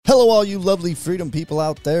Hello, all you lovely freedom people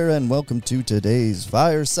out there, and welcome to today's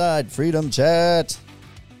Fireside Freedom Chat.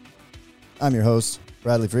 I'm your host,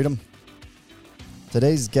 Bradley Freedom.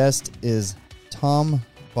 Today's guest is Tom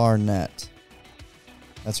Barnett.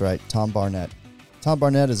 That's right, Tom Barnett. Tom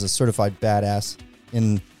Barnett is a certified badass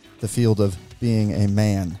in the field of being a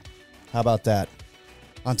man. How about that?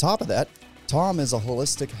 On top of that, Tom is a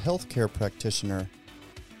holistic healthcare practitioner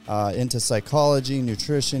into psychology,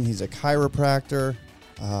 nutrition. He's a chiropractor.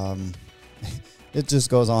 It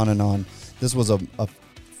just goes on and on. This was a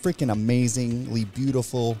freaking amazingly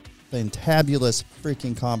beautiful, fantabulous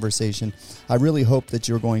freaking conversation. I really hope that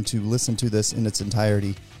you're going to listen to this in its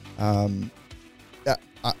entirety. I'm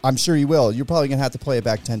sure you will. You're probably going to have to play it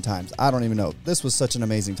back 10 times. I don't even know. This was such an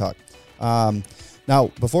amazing talk.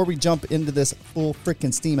 Now, before we jump into this full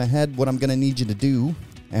freaking steam ahead, what I'm going to need you to do,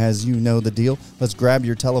 as you know the deal, let's grab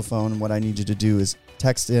your telephone. And what I need you to do is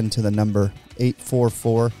text in to the number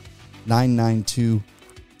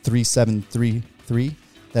 844-992-3733.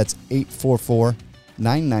 That's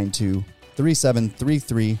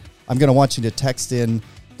 844-992-3733. I'm going to want you to text in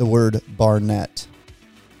the word Barnett.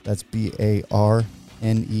 That's Barnett.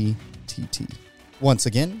 Once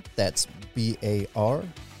again, that's Barnett.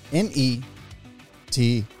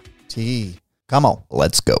 Come on,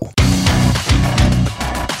 let's go.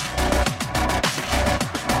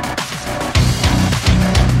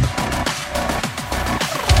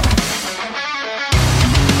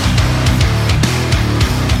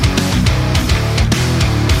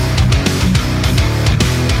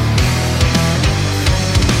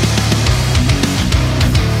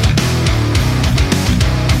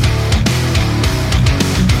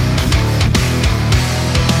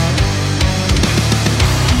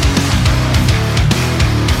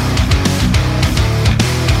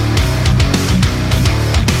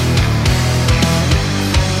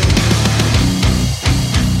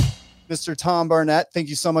 Mr. Tom Barnett, thank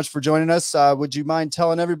you so much for joining us. Would you mind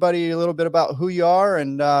telling everybody a little bit about who you are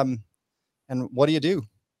and what do you do?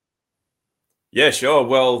 Yeah, sure.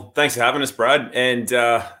 Well, thanks for having us, Brad. And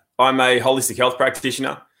I'm a holistic health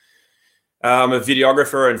practitioner. I'm a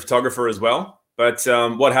videographer and photographer as well. But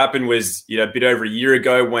what happened was, a bit over a year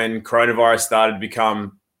ago when coronavirus started to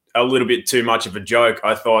become a little bit too much of a joke,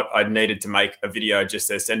 I thought I needed to make a video just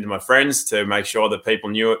to send to my friends to make sure that people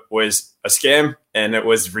knew it was a scam and it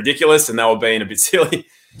was ridiculous and they were being a bit silly.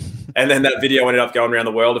 And then that video ended up going around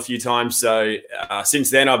the world a few times. So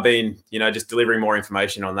since then I've been, just delivering more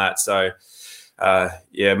information on that. So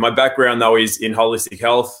my background though is in holistic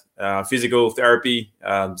health, physical therapy,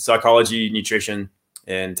 psychology, nutrition,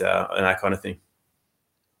 and that kind of thing.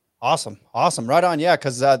 Awesome. Right on. Yeah.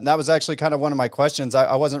 Cause that was actually kind of one of my questions.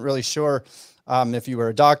 I wasn't really sure if you were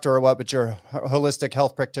a doctor or what, but you're a holistic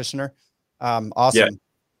health practitioner. Awesome. Yeah.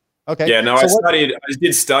 Okay. Yeah, no, I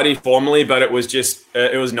did study formally, but it was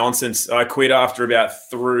nonsense. I quit after about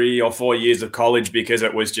 3 or 4 years of college because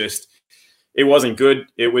it wasn't good.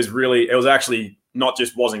 It was actually not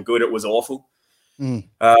just wasn't good. It was awful.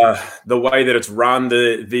 The way that it's run,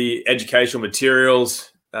 the educational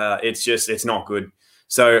materials, it's not good.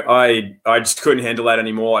 So I just couldn't handle that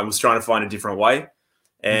anymore. I was trying to find a different way.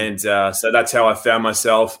 And so that's how I found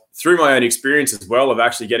myself through my own experience as well of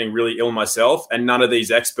actually getting really ill myself. And none of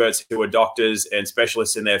these experts who are doctors and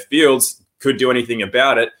specialists in their fields could do anything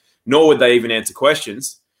about it, nor would they even answer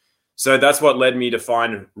questions. So that's what led me to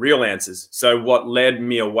find real answers. So what led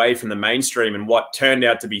me away from the mainstream and what turned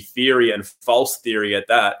out to be theory and false theory at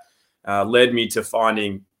that led me to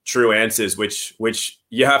finding true answers, which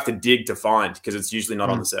you have to dig to find because it's usually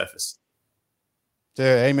not on the surface. Dude,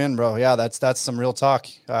 amen, bro. Yeah, that's some real talk.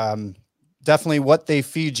 Definitely what they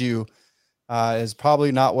feed you is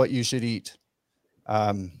probably not what you should eat.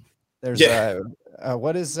 What is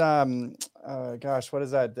what is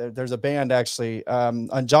that? There's a band actually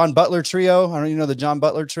on John Butler Trio. I don't even know the John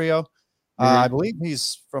Butler Trio. I believe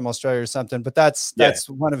he's from Australia or something, but that's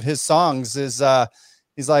one of his songs is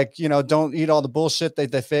he's like, don't eat all the bullshit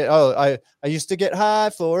that they fit. Oh, I used to get high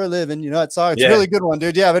for a living, that song. It's a really good one,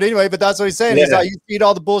 dude. Yeah. But anyway, that's what he's saying. He's like, you eat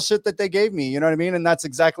all the bullshit that they gave me. You know what I mean? And that's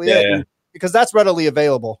exactly it. Yeah. Because that's readily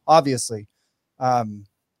available, obviously. And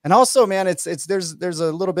also, man, there's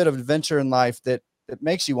a little bit of adventure in life that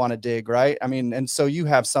makes you want to dig, right? I mean, and so you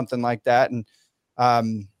have something like that. And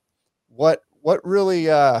what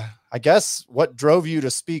really, I guess, what drove you to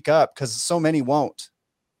speak up? Because so many won't.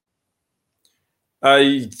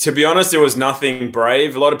 To be honest, it was nothing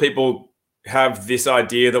brave. A lot of people have this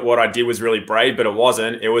idea that what I did was really brave, but it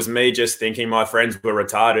wasn't. It was me just thinking my friends were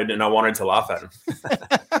retarded and I wanted to laugh at them.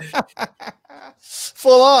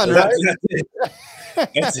 Full on, right?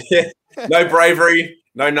 That's it. No bravery,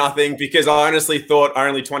 No, nothing, because I honestly thought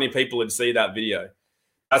only 20 people would see that video.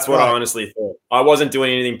 That's what I honestly thought. I wasn't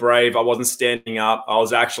doing anything brave. I wasn't standing up. I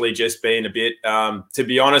was actually just being a bit, to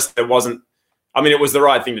be honest, it was the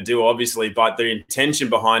right thing to do, obviously, but the intention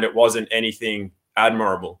behind it wasn't anything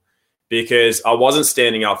admirable, because I wasn't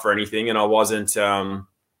standing up for anything, and I wasn't,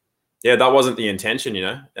 that wasn't the intention,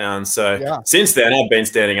 And so since then, I've been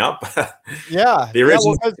standing up. Yeah. The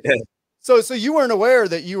original. So you weren't aware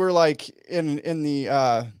that you were like in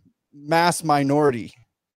the mass minority.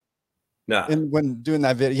 No. When doing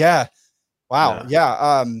that video. Yeah. Wow. No.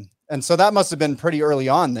 Yeah. And so that must have been pretty early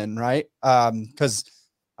on then, right? Because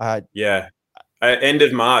end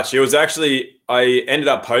of March. It was actually, I ended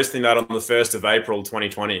up posting that on the 1st of April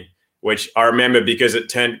 2020, which I remember because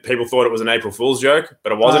people thought it was an April Fool's joke,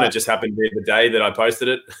 but it wasn't. It just happened to be the day that I posted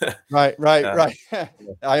it. Right.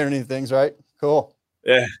 Irony of things, right? Cool.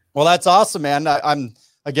 Yeah. Well, that's awesome, man. I'm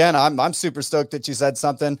super stoked that you said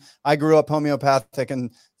something. I grew up homeopathic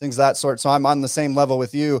and things of that sort, so I'm on the same level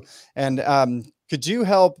with you. And could you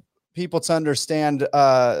help people to understand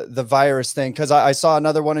the virus thing? Because I saw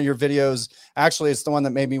another one of your videos. Actually, it's the one that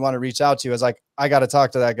made me want to reach out to you. I was like, I got to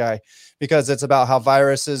talk to that guy, because it's about how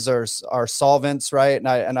viruses are solvents, right?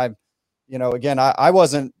 And I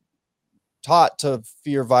wasn't taught to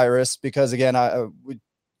fear virus, because again, I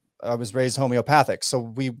was raised homeopathic, so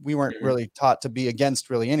we weren't really taught to be against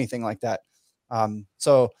really anything like that.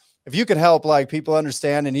 So if you could help like people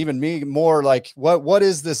understand, and even me more, like what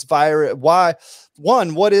is this virus? What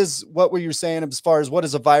were you saying as far as what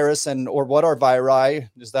is a virus, or what are viri?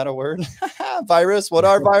 Is that a word? Virus? What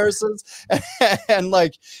are viruses? And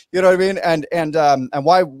like, you know what I mean? And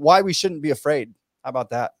why we shouldn't be afraid. How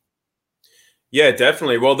about that? Yeah,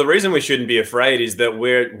 definitely. Well, the reason we shouldn't be afraid is that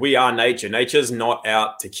we are nature. Nature's not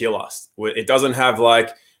out to kill us. It doesn't have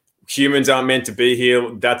like, humans aren't meant to be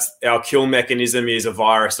here. That's our kill mechanism is a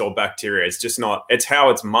virus or bacteria. It's just not. It's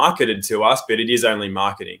how it's marketed to us, but it is only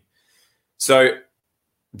marketing. So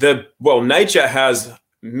nature has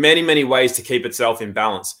many, many ways to keep itself in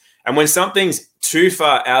balance. And when something's too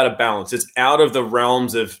far out of balance, it's out of the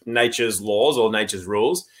realms of nature's laws or nature's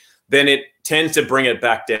rules, then it tends to bring it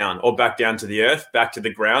back down, or back down to the earth, back to the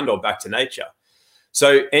ground, or back to nature.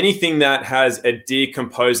 So anything that has a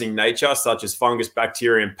decomposing nature, such as fungus,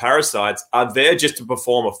 bacteria, and parasites, are there just to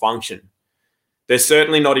perform a function. They're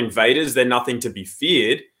certainly not invaders. They're nothing to be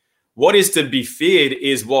feared. What is to be feared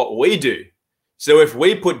is what we do. So if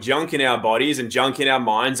we put junk in our bodies and junk in our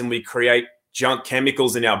minds, and we create junk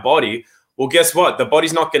chemicals in our body, well, guess what? The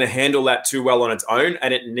body's not going to handle that too well on its own,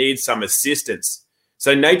 and it needs some assistance.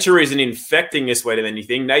 So nature isn't infecting us with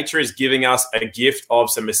anything. Nature is giving us a gift of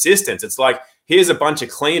some assistance. It's like, here's a bunch of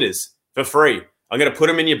cleaners for free. I'm going to put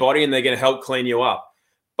them in your body, and they're going to help clean you up.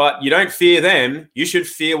 But you don't fear them. You should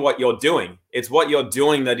fear what you're doing. It's what you're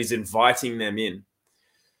doing that is inviting them in.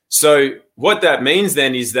 So what that means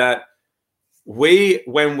then is that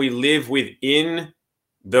when we live within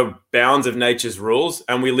the bounds of nature's rules,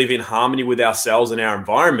 and we live in harmony with ourselves and our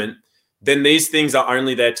environment, then these things are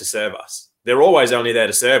only there to serve us. They're always only there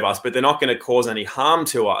to serve us, but they're not going to cause any harm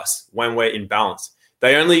to us when we're in balance.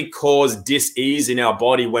 They only cause dis-ease in our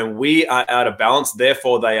body when we are out of balance.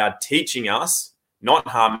 Therefore, they are teaching us, not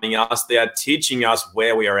harming us. They are teaching us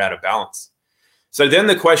where we are out of balance. So then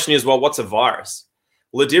the question is, well, what's a virus?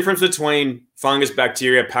 Well, the difference between fungus,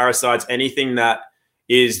 bacteria, parasites, anything that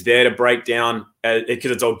is there to break down, because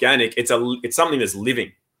it's organic, it's something that's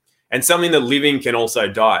living. And something that living can also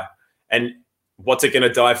die. And what's it going to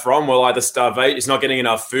die from? Well, either starvation, it's not getting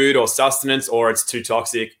enough food or sustenance, or it's too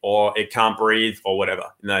toxic, or it can't breathe, or whatever.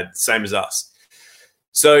 Same as us.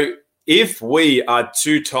 So if we are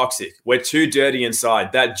too toxic, we're too dirty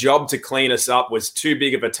inside, that job to clean us up was too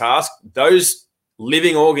big of a task, those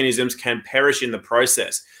living organisms can perish in the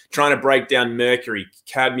process, trying to break down mercury,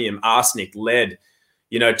 cadmium, arsenic, lead,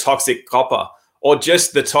 toxic copper, or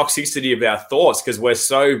just the toxicity of our thoughts, because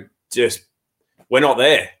we're not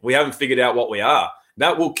there. We haven't figured out what we are.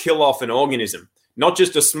 That will kill off an organism, not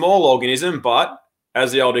just a small organism, but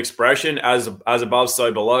as the old expression, as above,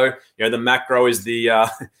 so below. The macro is the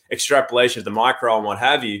extrapolation of the micro and what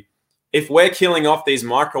have you. If we're killing off these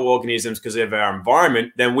microorganisms because of our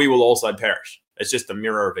environment, then we will also perish. It's just a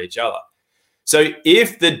mirror of each other. So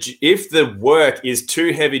if the work is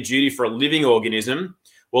too heavy duty for a living organism,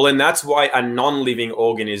 well, then that's why a non-living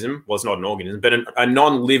organism, well, it's not an organism, but a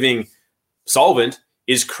non-living solvent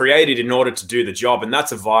is created in order to do the job, and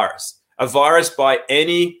that's a virus. A virus, by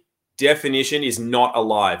any definition, is not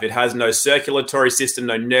alive. It has no circulatory system,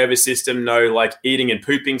 no nervous system, no like eating and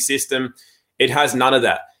pooping system. It has none of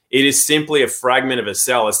that. It is simply a fragment of a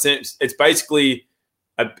cell. It's basically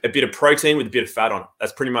a bit of protein with a bit of fat on it.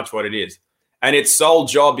 That's pretty much what it is. And its sole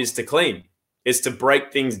job is to clean, is to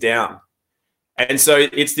break things down. And so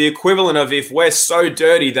it's the equivalent of if we're so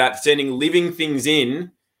dirty that sending living things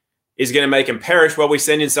in is going to make them perish, well, we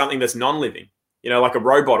send in something that's non-living, like a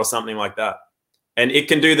robot or something like that. And it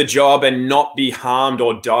can do the job and not be harmed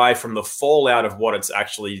or die from the fallout of what it's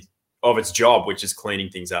actually, of its job, which is cleaning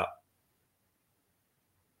things up.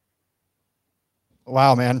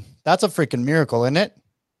 Wow, man. That's a freaking miracle, isn't it?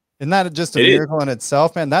 Isn't that just a miracle in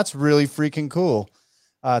itself, man? That's really freaking cool.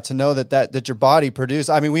 To know that your body produces.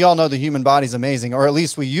 I mean, we all know the human body is amazing, or at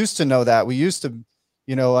least we used to know that. We used to,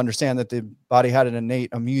 understand that the body had an innate,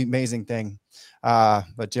 amazing thing.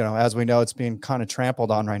 But as we know, it's being kind of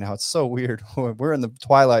trampled on right now. It's so weird. We're in the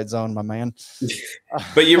twilight zone, my man.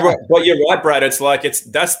 But you're right, Brad.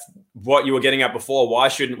 That's what you were getting at before. Why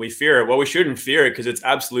shouldn't we fear it? Well, we shouldn't fear it because it's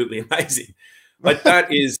absolutely amazing. Like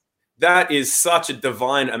that is such a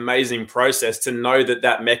divine, amazing process to know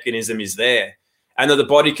that mechanism is there. And that the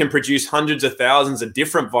body can produce hundreds of thousands of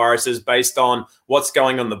different viruses based on what's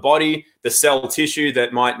going on in the body, the cell tissue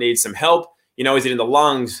that might need some help. Is it in the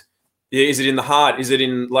lungs? Is it in the heart? Is it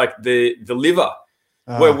in like the liver?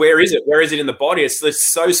 Where is it? Where is it in the body? It's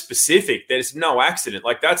so specific that it's no accident.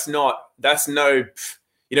 Like that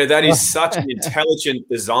is such an intelligent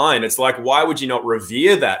design. It's like, why would you not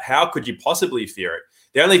revere that? How could you possibly fear it?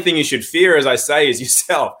 The only thing you should fear, as I say, is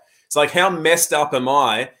yourself. It's like, how messed up am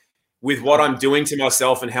I with what I'm doing to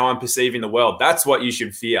myself and how I'm perceiving the world? That's what you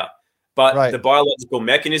should fear. But the biological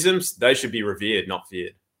mechanisms, they should be revered, not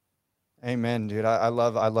feared. Amen, dude. I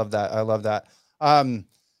love that. I love that.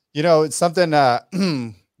 It's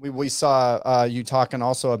something we saw you talking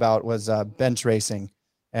also about was bench racing.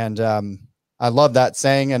 And I love that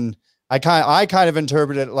saying. And I kind of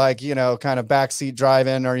interpret it like, kind of backseat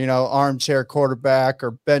driving or, armchair quarterback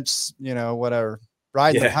or bench, whatever,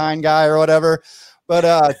 riding the behind guy or whatever.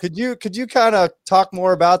 But could you kind of talk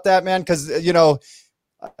more about that, man? Because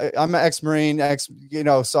I'm an ex-Marine,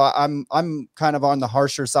 so I'm kind of on the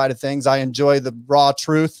harsher side of things. I enjoy the raw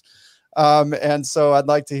truth, and so I'd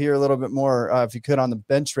like to hear a little bit more, if you could, on the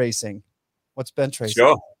bench racing. What's bench racing?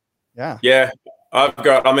 Sure. Yeah. I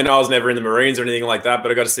was never in the Marines or anything like that,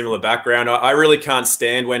 but I got a similar background. I really can't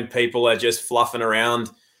stand when people are just fluffing around,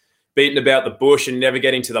 beating about the bush and never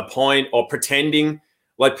getting to the point or pretending.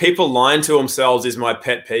 Like people lying to themselves is my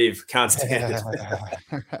pet peeve. Can't stand it.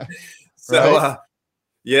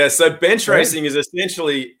 So bench racing is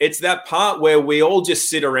essentially, it's that part where we all just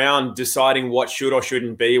sit around deciding what should or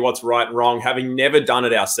shouldn't be, what's right and wrong, having never done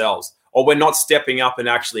it ourselves, or we're not stepping up and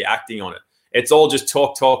actually acting on it. It's all just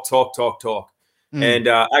talk. And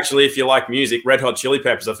actually, if you like music, Red Hot Chili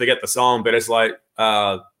Peppers, I forget the song, but it's like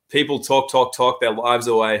people talk their lives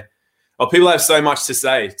away. Oh, people have so much to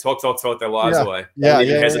say. Talk their lives away. Yeah.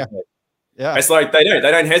 It's like they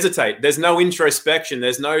don't hesitate. There's no introspection.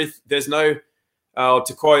 There's no.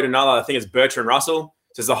 To quote another, I think it's Bertrand Russell,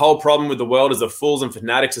 says the whole problem with the world is the fools and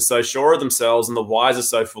fanatics are so sure of themselves and the wise are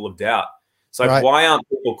so full of doubt. So why aren't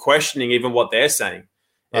people questioning even what they're saying?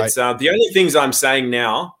 It's the only things I'm saying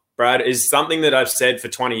now, Brad, is something that I've said for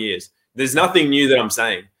 20 years. There's nothing new that I'm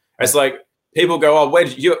saying. It's like people go, oh, where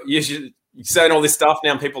did you should. You're saying all this stuff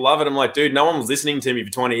now and people love it. I'm like, dude, no one was listening to me for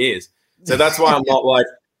 20 years. So that's why I'm not like,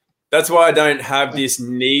 that's why I don't have this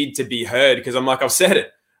need to be heard, because I'm like, I've said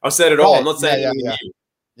it all. I'm not saying anything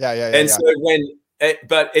new. And so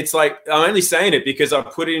but it's like, I'm only saying it because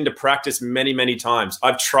I've put it into practice many, many times.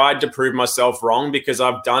 I've tried to prove myself wrong because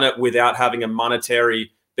I've done it without having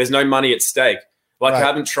there's no money at stake. Like I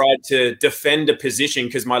haven't tried to defend a position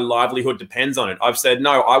because my livelihood depends on it. I've said,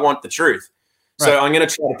 no, I want the truth. So I'm going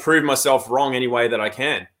to try to prove myself wrong any way that I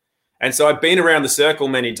can. And so I've been around the circle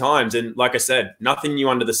many times. And like I said, nothing new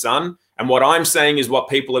under the sun. And what I'm saying is what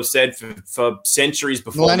people have said for centuries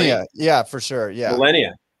before. Millennia. Me. Yeah, for sure. Yeah.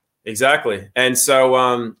 Millennia. Exactly. And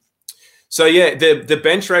so, the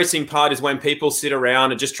bench racing part is when people sit around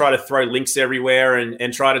and just try to throw links everywhere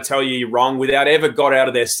and try to tell you you're wrong without ever got out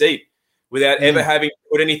of their seat, without ever having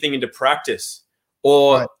put anything into practice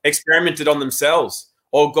or experimented on themselves,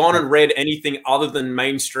 or gone and read anything other than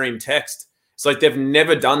mainstream text. It's like they've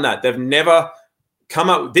never done that. They've never come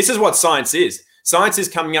up. This is what science is. Science is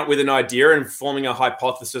coming up with an idea and forming a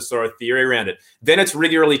hypothesis or a theory around it. Then it's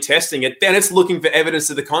rigorously testing it. Then it's looking for evidence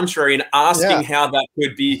to the contrary and asking how that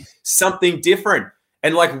could be something different.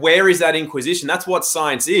 And like, where is that inquisition? That's what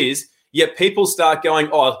science is. Yet people start going,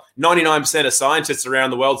 99% of scientists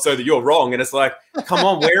around the world say that you're wrong. And it's like, come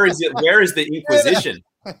on, where is it? Where is the inquisition?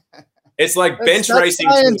 It's like bench racing.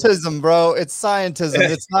 Scientism, bro. It's scientism.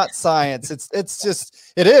 It's not science.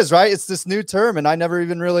 It is, right? It's this new term. And I never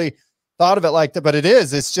even really thought of it like that, but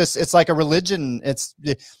it's like a religion.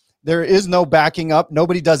 There is no backing up.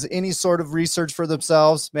 Nobody does any sort of research for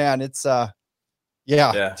themselves, man. It's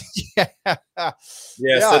yeah. So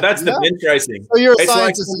that's the bench racing. So you're a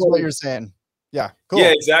scientist, is what you're saying. Yeah, cool.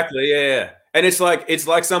 Yeah, exactly. Yeah. And it's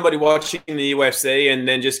like somebody watching the UFC and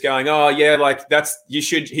then just going, oh yeah, like he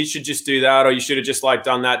should just do that, or you should have just like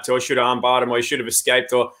done that too, or should have armbarred him, or you should have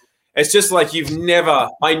escaped, or it's just like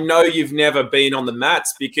I know you've never been on the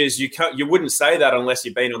mats, because you wouldn't say that unless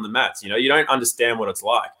you've been on the mats. You don't understand what it's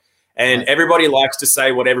like. And everybody likes to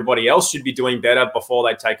say what everybody else should be doing better before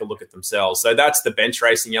they take a look at themselves. So that's the bench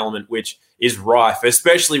racing element, which is rife,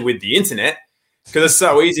 especially with the internet, because it's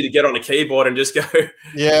so easy to get on a keyboard and just go.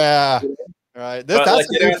 Yeah. Right. That's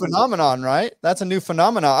a new phenomenon, right? That's a new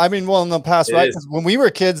phenomenon. I mean, well, in the past, right? Because when we were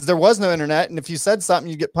kids, there was no internet. And if you said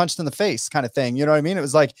something, you get punched in the face kind of thing. You know what I mean? It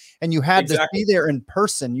was like, and you had to be there in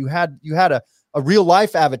person. You had a real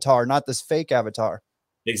life avatar, not this fake avatar.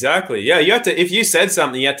 Exactly. Yeah. You have to, if you said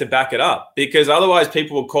something, you had to back it up, because otherwise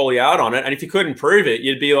people would call you out on it. And if you couldn't prove it,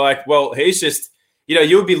 you'd be like, well, he's just,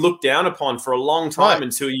 you would be looked down upon for a long time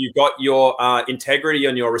until you got your integrity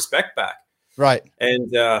and your respect back. Right.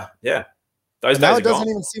 And those days now it doesn't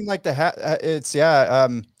even seem like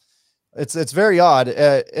it's very odd.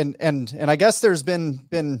 And I guess there's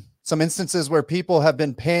been some instances where people have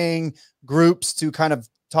been paying groups to kind of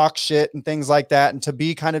talk shit and things like that, and to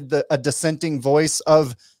be kind of a dissenting voice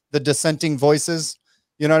of the dissenting voices,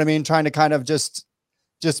 you know what I mean? Trying to kind of just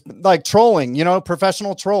like trolling,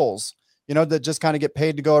 professional trolls, that just kind of get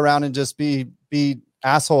paid to go around and just be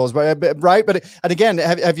assholes. Right. But and again,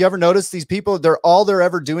 have you ever noticed these people, all they're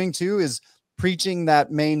ever doing too is preaching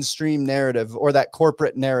that mainstream narrative or that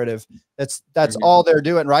corporate narrative. That's all they're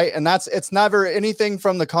doing. Right. And it's never anything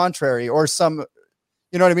from the contrary or some,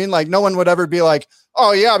 you know what I mean? Like no one would ever be like,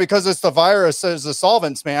 oh yeah, because it's the virus, it's the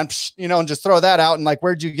solvents, man, and just throw that out. And like,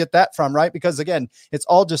 where'd you get that from? Right. Because again, it's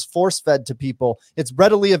all just force fed to people. It's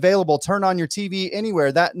readily available. Turn on your TV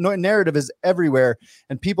anywhere. That narrative is everywhere.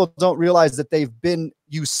 And people don't realize that they've been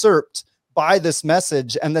usurped by this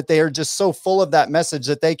message, and that they are just so full of that message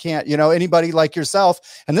that they can't, anybody like yourself.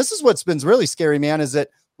 And this is what's been really scary, man, is that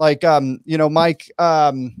like, Mike,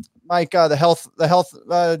 the health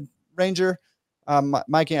ranger,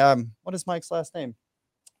 Mike, what is Mike's last name?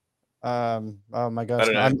 Oh my gosh.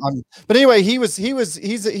 But anyway, he's a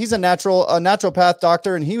naturopath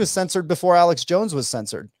doctor, and he was censored before Alex Jones was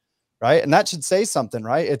censored. Right. And that should say something,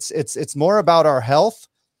 right? It's more about our health.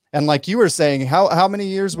 And like you were saying, how many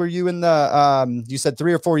years were you in the, you said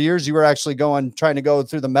 3 or 4 years, you were actually trying to go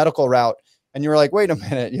through the medical route, and you were like, wait a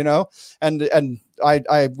minute, and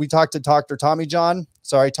we talked to Dr. Tommy John.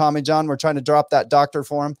 Sorry, Tommy John. We're trying to drop that doctor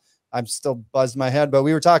for him. I'm still buzzed my head, but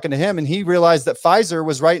we were talking to him, and he realized that Pfizer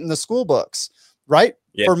was writing the school books, right?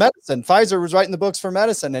 Yeah. For medicine. Pfizer was writing the books for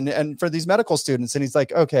medicine and for these medical students. And he's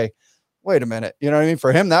like, okay, wait a minute. You know what I mean?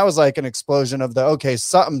 For him, that was like an explosion of okay,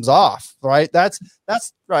 something's off, right? That's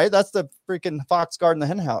right. That's the freaking fox guarding the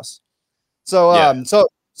hen house. So,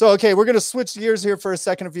 okay, we're going to switch gears here for a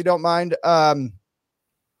second, if you don't mind.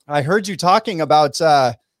 I heard you talking about,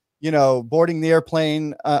 boarding the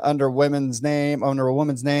airplane under a woman's name,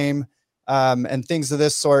 and things of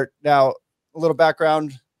this sort. Now, a little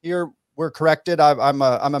background here. We're corrected. I'm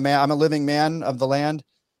a man. I'm a living man of the land.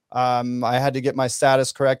 I had to get my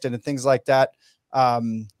status corrected and things like that.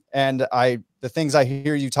 And the things I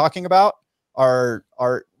hear you talking about are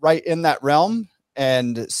right in that realm.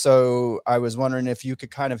 And so I was wondering if you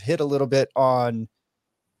could kind of hit a little bit on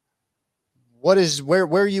where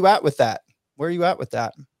are you at with that? Where are you at with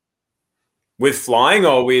that? With flying,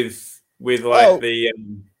 or with like the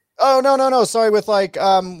no. Sorry, with like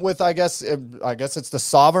I guess it's the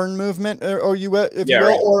sovereign movement, or you will,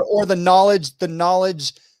 or the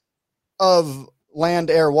knowledge of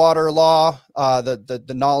land, air, water law,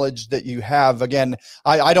 the knowledge that you have. Again,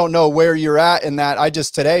 I don't know where you're at in that. I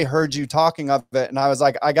just today heard you talking of it, and I was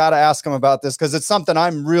like, I got to ask him about this, because it's something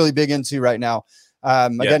I'm really big into right now.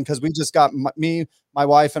 Again, because we just got my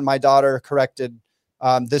wife and my daughter corrected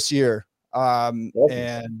this year.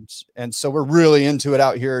 And so we're really into it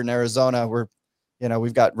out here in Arizona.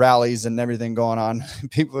 We've got rallies and everything going on.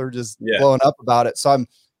 People are just blowing up about it. So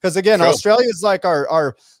because again, Australia is like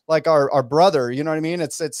our brother, you know what I mean?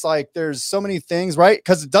 It's like, there's so many things, right?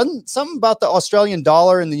 Because it doesn't, something about the Australian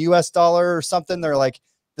dollar and the US dollar or something, they're like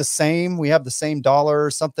the same. We have the same dollar or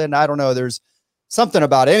something. I don't know. There's something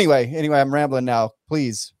about it. Anyway, I'm rambling now,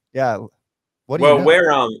 please. Yeah. What do you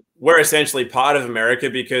know? We're essentially part of America,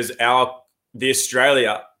 because the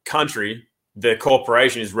Australia country, the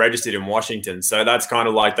corporation, is registered in Washington. So that's kind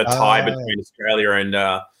of like the tie between Australia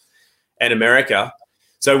and America.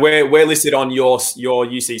 So we're listed on your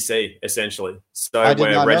UCC essentially. So I did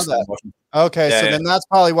we're not know registered in that. Washington. Okay, so then that's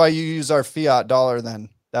probably why you use our fiat dollar then.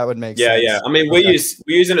 That would make sense. Yeah. I mean, we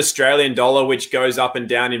use an Australian dollar, which goes up and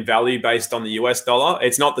down in value based on the US dollar.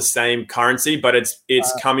 It's not the same currency, but it's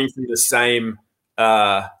coming from the same.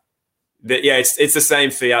 It's the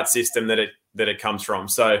same fiat system that it comes from.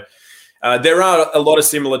 So there are a lot of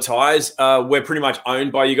similar ties. We're pretty much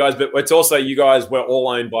owned by you guys, but it's also you guys. We're all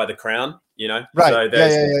owned by the Crown. You know, right? So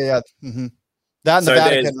yeah. Mm-hmm. That in the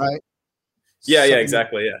Vatican, right? Yeah,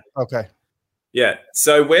 exactly. Yeah. Okay. Yeah.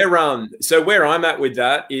 So where I'm at with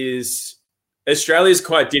that is Australia is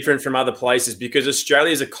quite different from other places because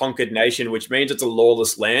Australia is a conquered nation, which means it's a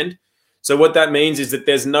lawless land. So what that means is that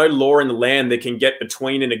there's no law in the land that can get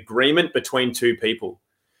between an agreement between two people.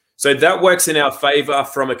 So that works in our favor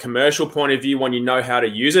from a commercial point of view when you know how to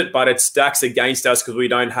use it, but it stacks against us because we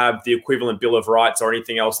don't have the equivalent Bill of Rights or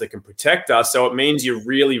anything else that can protect us. So it means you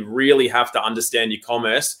really, really have to understand your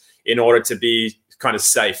commerce in order to be kind of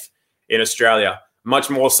safe in Australia,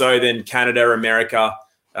 much more so than Canada or America,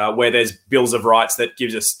 where there's bills of rights that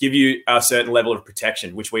give you a certain level of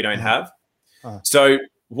protection, which we don't have. So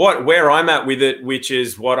where I'm at with it, which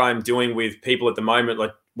is what I'm doing with people at the moment,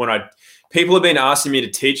 like people have been asking me to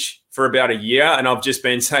teach for about a year, and I've just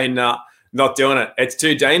been saying, nah, not doing it. It's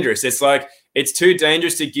too dangerous. It's too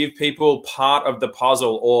dangerous to give people part of the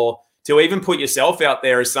puzzle or to even put yourself out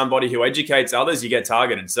there as somebody who educates others. You get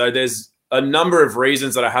targeted. So there's a number of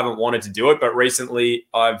reasons that I haven't wanted to do it, but recently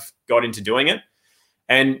I've got into doing it.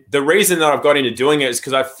 And the reason that I've got into doing it is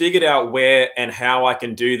because I figured out where and how I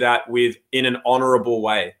can do that in an honorable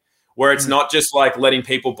way, where it's not just like letting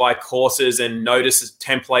people buy courses and notices,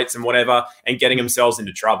 templates and whatever and getting themselves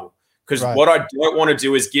into trouble. Because what I don't want to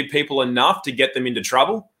do is give people enough to get them into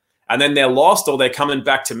trouble. And then they're lost or they're coming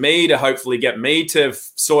back to me to hopefully get me to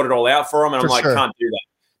sort it all out for them. And can't do that.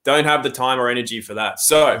 Don't have the time or energy for that.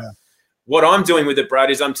 So what I'm doing with it,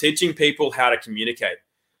 Brad, is I'm teaching people how to communicate,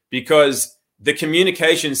 because the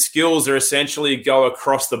communication skills are essentially go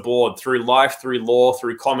across the board through life, through law,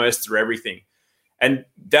 through commerce, through everything. And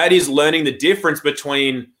that is learning the difference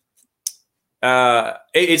between,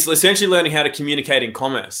 it's essentially learning how to communicate in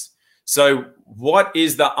commerce. So what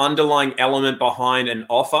is the underlying element behind an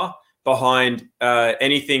offer, behind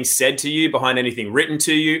anything said to you, behind anything written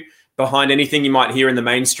to you, behind anything you might hear in the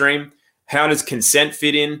mainstream? How does consent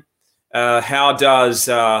fit in? How does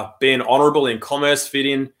being honorable in commerce fit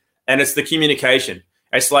in? And it's the communication.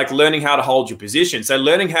 It's like learning how to hold your position. So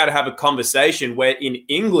learning how to have a conversation where in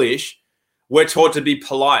English, we're taught to be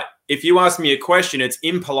polite. If you ask me a question, it's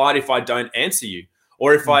impolite if I don't answer you,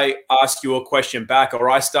 or if I ask you a question back, or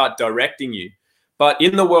I start directing you. But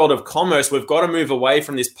in the world of commerce, we've got to move away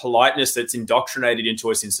from this politeness that's indoctrinated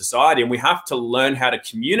into us in society. And we have to learn how to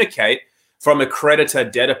communicate from a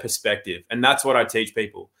creditor-debtor perspective. And that's what I teach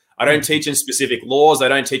people. I don't teach them specific laws. I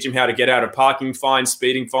don't teach them how to get out of parking fines,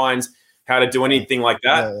 speeding fines, how to do anything like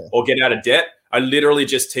that or get out of debt. I literally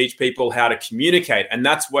just teach people how to communicate. And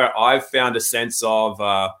that's where I've found a sense of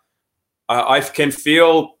I can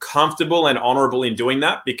feel comfortable and honorable in doing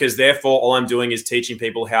that, because therefore all I'm doing is teaching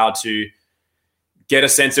people how to get a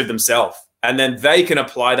sense of themselves. And then they can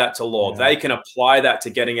apply that to law. They can apply that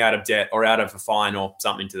to getting out of debt or out of a fine or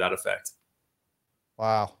something to that effect.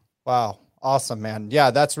 Wow. Awesome, man. Yeah,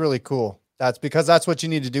 that's really cool. That's because that's what you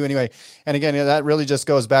need to do anyway. And again, that really just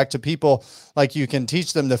goes back to people, like you can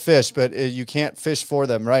teach them to fish, but you can't fish for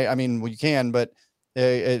them, right? I mean, you can, but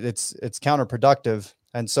it's counterproductive.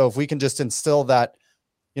 And so if we can just instill that,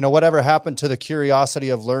 whatever happened to the curiosity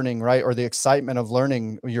of learning, right? Or the excitement of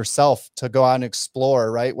learning yourself to go out and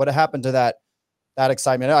explore, right? What happened to that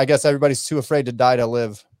excitement? I guess everybody's too afraid to die to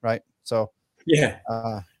live, right? So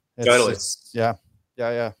totally. Yeah.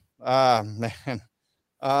 Man.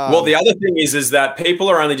 Well, the other thing is that people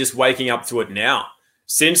are only just waking up to it now.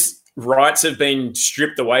 Since rights have been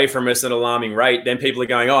stripped away from us at an alarming rate, then people are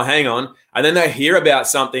going, oh, hang on. And then they hear about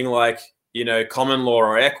something like, common law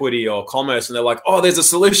or equity or commerce, and they're like, oh, there's a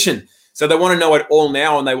solution. So they want to know it all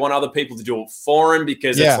now, and they want other people to do it for them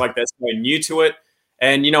because it's like they're so new to it.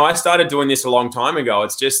 And, I started doing this a long time ago.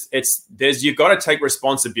 You've got to take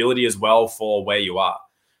responsibility as well for where you are.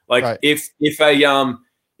 Like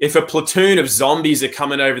if a platoon of zombies are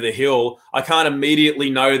coming over the hill, I can't immediately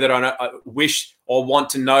know that I wish or want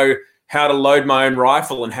to know how to load my own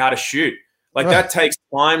rifle and how to shoot. Like that takes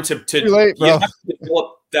time to you have to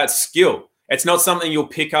develop that skill. It's not something you'll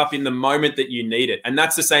pick up in the moment that you need it. And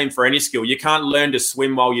that's the same for any skill. You can't learn to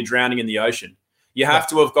swim while you're drowning in the ocean. You have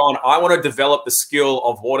to have gone, I want to develop the skill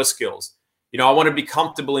of water skills. I want to be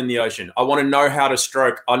comfortable in the ocean. I want to know how to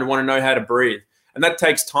stroke. I want to know how to breathe. And that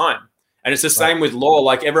takes time. And it's the same with law.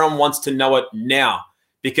 Like everyone wants to know it now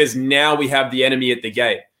because now we have the enemy at the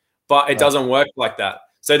gate, but it doesn't work like that.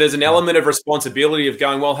 So there's an element of responsibility of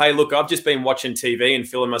going, well, hey, look, I've just been watching TV and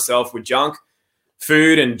filling myself with junk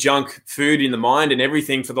food in the mind and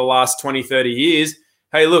everything for the last 20, 30 years.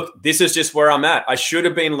 Hey, look, this is just where I'm at. I should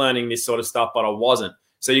have been learning this sort of stuff, but I wasn't.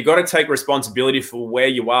 So you've got to take responsibility for where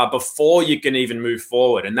you are before you can even move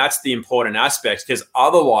forward. And that's the important aspect, because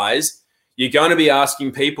otherwise you're going to be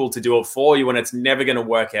asking people to do it for you and it's never going to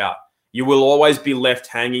work out. You will always be left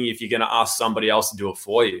hanging if you're going to ask somebody else to do it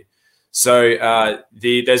for you. So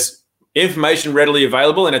there's information readily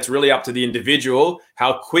available, and it's really up to the individual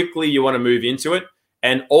how quickly you want to move into it.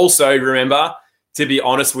 And also remember to be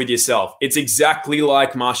honest with yourself. It's exactly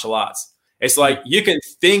like martial arts. It's like you can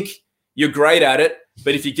think you're great at it,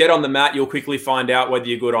 but if you get on the mat, you'll quickly find out whether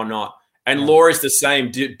you're good or not. And law is the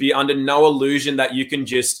same. Be under no illusion that you can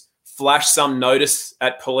just flash some notice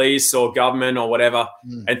at police or government or whatever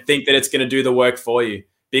and think that it's going to do the work for you,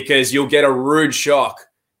 because you'll get a rude shock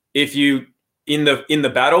if you in the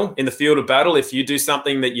field of battle, if you do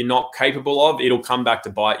something that you're not capable of, it'll come back to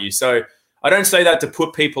bite you. So I don't say that to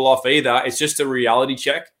put people off either. It's just a reality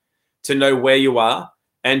check to know where you are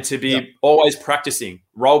and to be always practicing,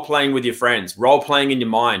 role-playing with your friends, role-playing in your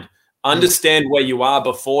mind. Understand where you are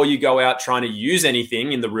before you go out trying to use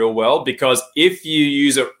anything in the real world, because if you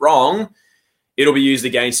use it wrong, it'll be used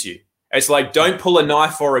against you. It's like, don't pull a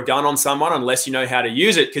knife or a gun on someone unless you know how to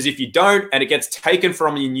use it, because if you don't and it gets taken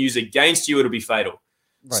from you and used against you, it'll be fatal.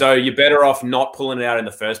 Right. So you're better off not pulling it out in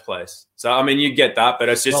the first place. So, I mean, you get that, but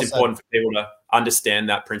it's just important for people to understand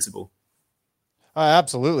that principle.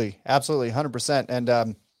 Absolutely. Absolutely. 100%.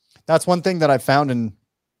 And that's one thing that I found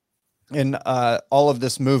in all of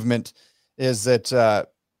this movement is that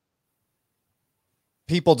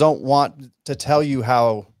people don't want to tell you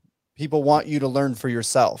how. People want you to learn for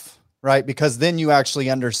yourself, right? Because then you actually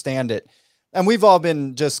understand it. And we've all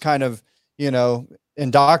been just kind of,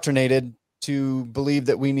 indoctrinated to believe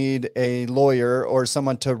that we need a lawyer or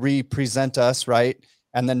someone to represent us, right?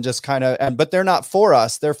 And then just kind of, but they're not for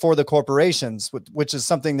us. They're for the corporations, which is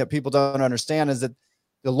something that people don't understand, is that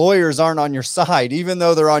the lawyers aren't on your side. Even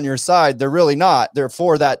though they're on your side, they're really not. They're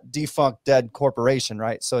for that defunct, dead corporation,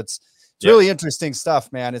 right? So it's really interesting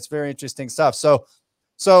stuff, man. It's very interesting stuff. So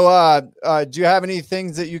do you have any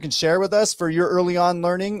things that you can share with us for your early on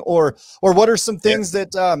learning, or what are some things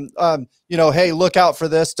that, hey, look out for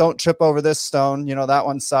this. Don't trip over this stone. That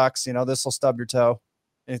one sucks. This will stub your toe.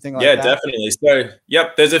 Anything like that? Yeah, definitely. So,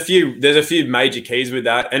 there's a few major keys with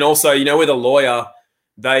that. And also, with a lawyer,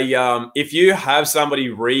 they, if you have somebody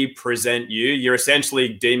represent you, you're essentially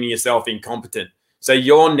deeming yourself incompetent. So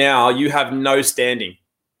you have no standing.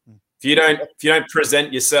 If you don't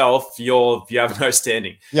present yourself, you have no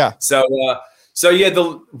standing. Yeah.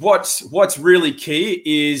 What's really key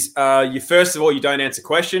is you first of all, you don't answer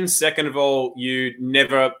questions. Second of all, you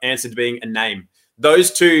never answer to being a name.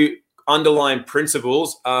 Those two underlying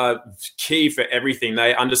principles are key for everything.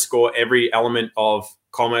 They underscore every element of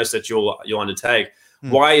commerce that you'll undertake.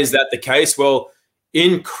 Why is that the case? Well,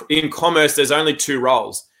 in commerce, there's only two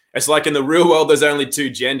roles. It's like in the real world, there's only two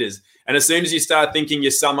genders. And as soon as you start thinking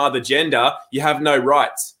you're some other gender, you have no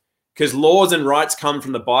rights, because laws and rights come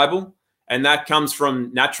from the Bible, and that comes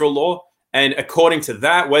from natural law. And according to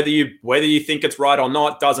that, whether you think it's right or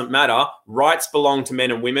not, doesn't matter. Rights belong to men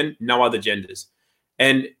and women, no other genders.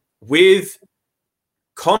 And with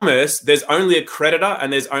commerce, there's only a creditor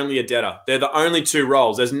and there's only a debtor. They're the only two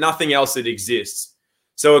roles. There's nothing else that exists.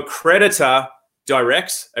 So a creditor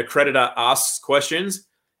directs, a creditor asks questions,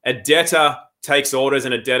 a debtor takes orders,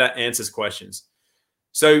 and a debtor answers questions.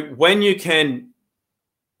 So when you can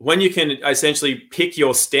essentially pick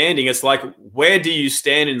your standing, it's like, where do you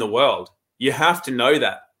stand in the world? You have to know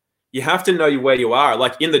that. You have to know where you are.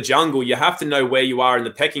 Like in the jungle, you have to know where you are in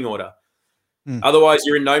the pecking order. Otherwise,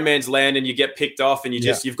 you're in no man's land and you get picked off, and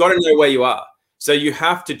you've got to know where you are. So you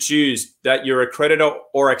have to choose that you're a creditor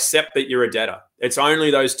or accept that you're a debtor. It's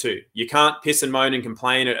only those two. You can't piss and moan and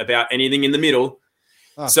complain about anything in the middle.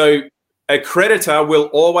 So a creditor will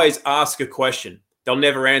always ask a question. They'll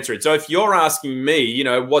never answer it. So if you're asking me,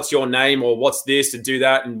 what's your name or what's this and do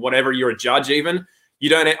that and whatever, you're a judge even,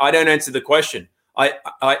 I don't answer the question.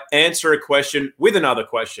 I answer a question with another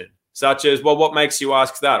question, such as, well, what makes you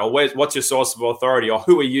ask that? Or what's your source of authority? Or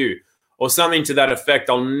who are you? Or something to that effect.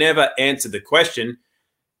 I'll never answer the question.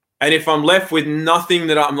 And if I'm left with nothing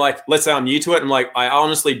that I'm like, let's say I'm new to it, I'm like, I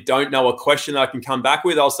honestly don't know a question that I can come back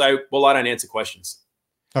with, I'll say, well, I don't answer questions.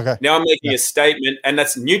 Okay. Now I'm making a statement, and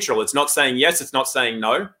that's neutral. It's not saying yes. It's not saying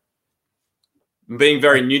no. I'm being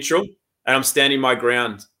very neutral, and I'm standing my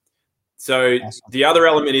ground. So Awesome. the other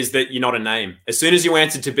element is that you're not a name. As soon as you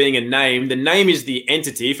answer to being a name, the name is the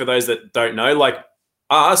entity. For those that don't know, like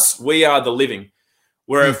us, we are the living.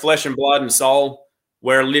 We're a flesh and blood and soul.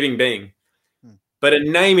 We're a living being. But a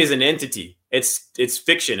name is an entity. It's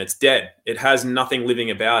fiction. It's dead. It has nothing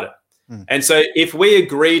living about it. And so if we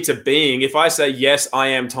agree to being, if I say, yes, I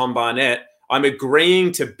am Tom Barnett, I'm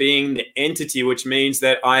agreeing to being the entity, which means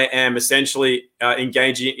that I am essentially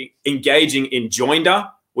engaging in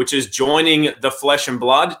joinder, which is joining the flesh and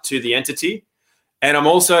blood to the entity. And I'm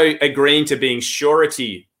also agreeing to being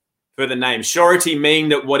surety for the name. Surety meaning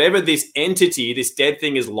that whatever this entity, this dead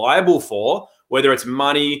thing is liable for, whether it's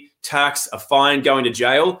money, tax, a fine, going to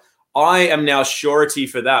jail, I am now surety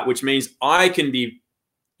for that, which means I can be,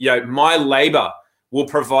 my labor will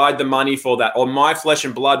provide the money for that, or my flesh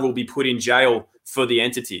and blood will be put in jail for the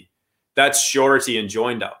entity. That's surety and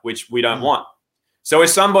joinder, which we don't want. So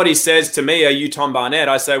if somebody says to me, are you Tom Barnett?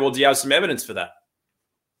 I say, well, do you have some evidence for that?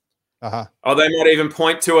 Or they might even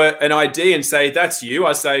point to an ID and say, that's you.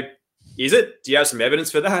 I say, is it? Do you have some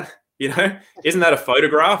evidence for that? Isn't that a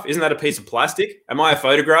photograph? Isn't that a piece of plastic? Am I a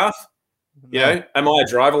photograph? Am I a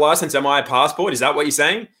driver license? Am I a passport? Is that what you're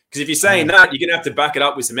saying? Because if you're saying that, you're going to have to back it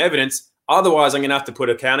up with some evidence. Otherwise, I'm going to have to put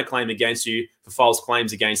a counterclaim against you for false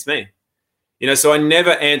claims against me. So I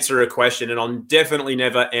never answer a question, and I'll definitely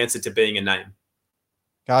never answer to being a name.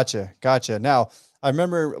 Gotcha. Now, I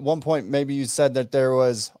remember at one point, maybe you said that there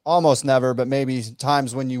was almost never, but maybe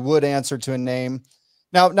times when you would answer to a name.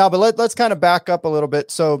 But let's kind of back up a little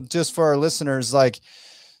bit. So just for our listeners,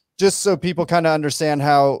 just so people kind of understand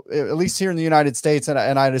how, at least here in the United States, and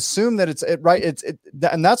I'd assume that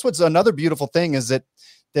and that's what's another beautiful thing is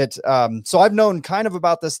so I've known kind of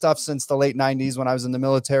about this stuff since the late 90s when I was in the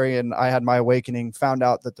military, and I had my awakening, found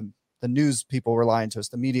out that the news people were lying to us.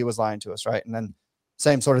 The media was lying to us. Right. And then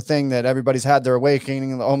same sort of thing that everybody's had their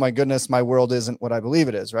awakening. Oh my goodness, my world isn't what I believe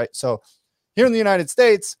it is. Right. So here in the United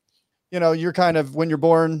States, you're kind of, when you're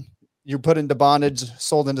born, you're put into bondage,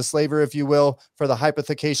 sold into slavery, if you will, for the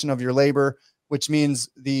hypothecation of your labor, which means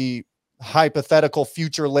the hypothetical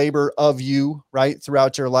future labor of you, right,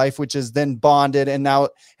 throughout your life, which is then bonded. And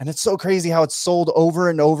it's so crazy how it's sold over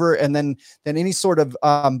and over. And then any sort of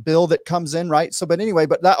bill that comes in, right? So, but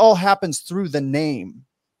that all happens through the name,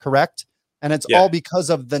 correct? And it's all because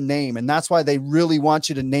of the name. And that's why they really want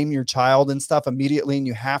you to name your child and stuff immediately. And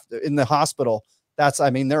you have to, in the hospital,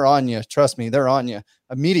 they're on you. Trust me, they're on you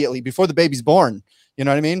immediately before the baby's born. You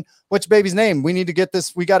know what I mean? Which baby's name? We need to get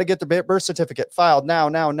this. We got to get the birth certificate filed now.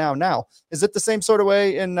 Is it the same sort of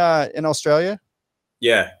way in Australia?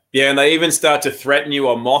 Yeah. And they even start to threaten you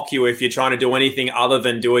or mock you if you're trying to do anything other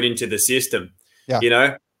than do it into the system.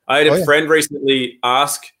 Yeah. I had a friend recently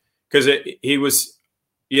ask, because he was,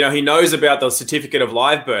 he knows about the certificate of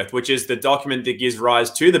live birth, which is the document that gives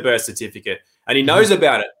rise to the birth certificate. And he knows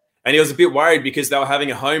about it. And he was a bit worried because they were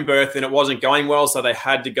having a home birth and it wasn't going well. So they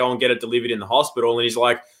had to go and get it delivered in the hospital. And he's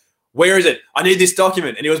like, where is it? I need this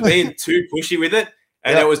document. And he was being too pushy with it.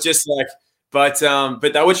 And it was just like, but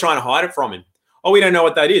they were trying to hide it from him. Oh, we don't know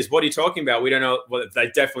what that is. What are you talking about? We don't know. Well,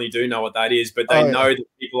 they definitely do know what that is, but they know that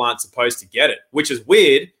people aren't supposed to get it, which is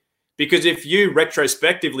weird because if you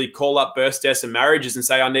retrospectively call up birth deaths and marriages and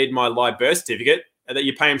say, I need my live birth certificate, and that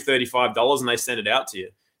you pay them $35 and they send it out to you.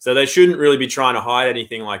 So they shouldn't really be trying to hide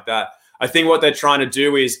anything like that. I think what they're trying to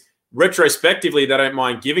do is retrospectively, they don't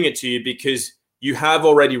mind giving it to you because you have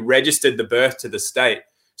already registered the birth to the state.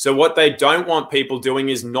 So what they don't want people doing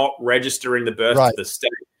is not registering the birth to the state.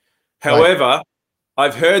 However,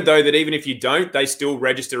 I've heard, though, that even if you don't, they still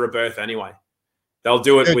register a birth anyway. They'll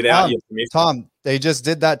do it without your permission. Tom, they just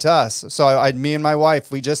did that to us. So me and my wife,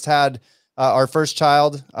 we just had our first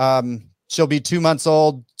child. She'll be 2 months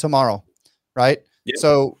old tomorrow, right? Yep.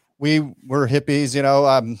 So we were hippies,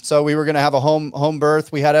 so we were going to have a home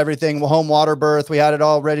birth. We had everything, home water birth. We had it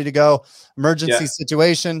all ready to go. Emergency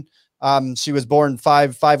situation. She was born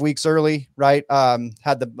five weeks early, right?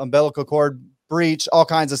 Had the umbilical cord breach, all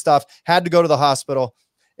kinds of stuff, had to go to the hospital.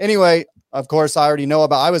 Anyway, of course, I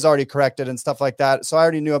was already corrected and stuff like that. So I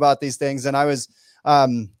already knew about these things. And I was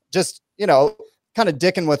just, kind of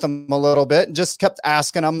dicking with them a little bit and just kept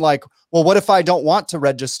asking them like, well, what if I don't want to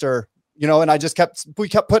register? And we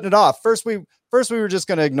kept putting it off. First, we were just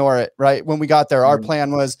going to ignore it. Right. When we got there, our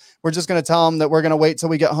plan was, we're just going to tell them that we're going to wait till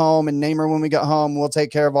we get home and name her when we get home. We'll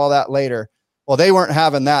take care of all that later. Well, they weren't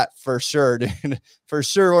having that for sure, dude. For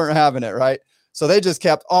sure weren't having it. Right. So they just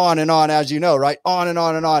kept on and on, as you know, right. On and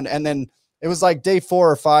on and on. And then it was like day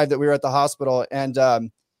 4 or 5 that we were at the hospital and,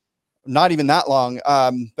 not even that long.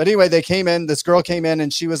 But anyway, this girl came in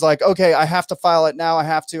and she was like, okay, I have to file it now. I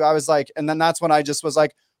have to. I was like, and then that's when I just was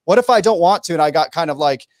like, what if I don't want to? And I got kind of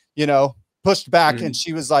like, pushed back, and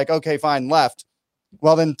she was like, okay, fine, left.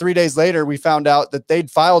 Well, then 3 days later, we found out that they'd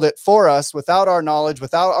filed it for us without our knowledge,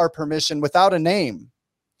 without our permission, without a name.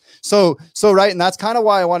 So right. And that's kind of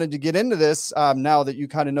why I wanted to get into this, now that you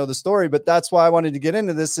kind of know the story, but that's why I wanted to get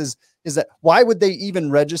into this is that why would they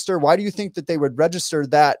even register? Why do you think that they would register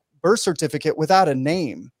that birth certificate without a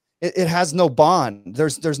name? It has no bond.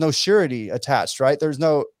 There's no surety attached, right?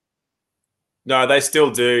 No, they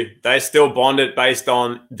still do. They still bond it based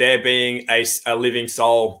on there being a living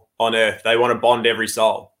soul on earth. They want to bond every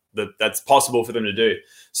soul that's possible for them to do.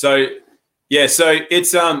 So yeah, so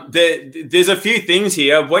it's there's a few things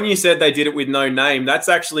here. When you said they did it with no name, that's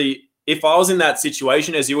actually, if I was in that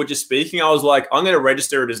situation as you were just speaking, I was like, I'm going to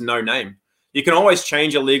register it as no name. You can always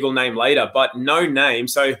change a legal name later, but no name.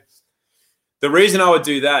 So the reason I would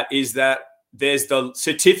do that is that there's the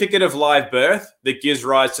certificate of live birth that gives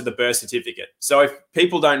rise to the birth certificate. So if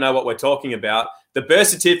people don't know what we're talking about, the birth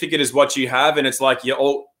certificate is what you have, and it's like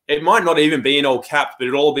it might not even be in all caps, but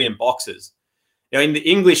it'll all be in boxes. In the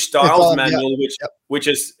English Styles Manual, which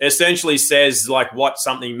is essentially says like what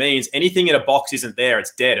something means, anything in a box isn't there.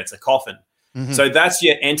 It's dead. It's a coffin. Mm-hmm. So that's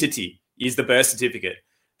your entity, is the birth certificate.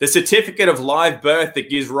 The certificate of live birth that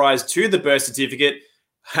gives rise to the birth certificate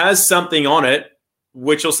has something on it,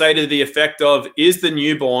 which will say to the effect of, is the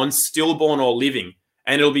newborn stillborn or living?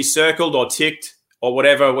 And it'll be circled or ticked or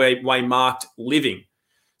whatever way marked living.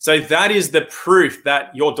 So that is the proof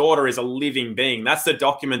that your daughter is a living being. That's the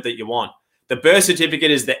document that you want. The birth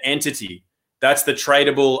certificate is the entity. That's the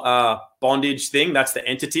tradable bondage thing. That's the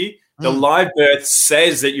entity. The live birth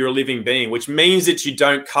says that you're a living being, which means that you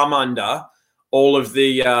don't come under all of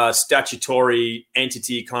the statutory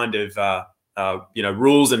entity kind of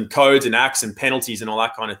rules and codes and acts and penalties and all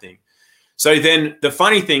that kind of thing. So then the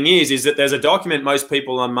funny thing is that there's a document most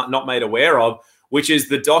people are not made aware of, which is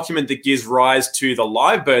the document that gives rise to the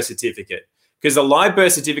live birth certificate, because the live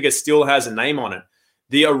birth certificate still has a name on it.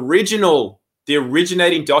 The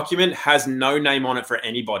originating document has no name on it for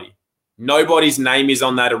anybody. Nobody's name is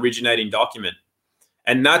on that originating document.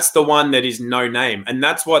 And that's the one that is no name. And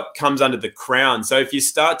that's what comes under the crown. So if you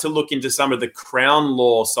start to look into some of the crown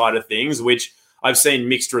law side of things, which I've seen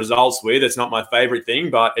mixed results with, it's not my favorite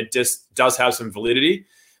thing, but it just does have some validity.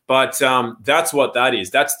 But that's what that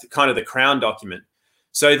is. That's kind of the crown document.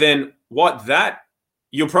 So then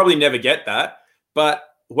you'll probably never get that. But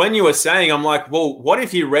when you were saying, I'm like, well, what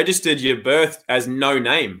if you registered your birth as no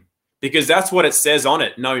name? Because that's what it says on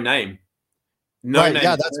it, no name. No right, name.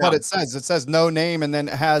 Yeah, that's what it says. It says no name, and then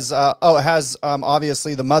it has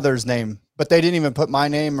obviously the mother's name, but they didn't even put my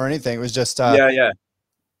name or anything. It was just yeah.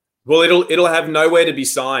 Well, it'll have nowhere to be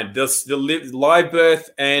signed. The live birth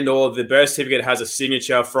and or the birth certificate has a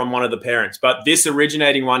signature from one of the parents, but this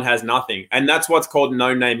originating one has nothing, and that's what's called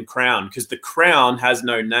no name crown, because the crown has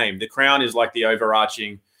no name. The crown is like the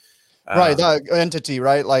overarching, right, the entity,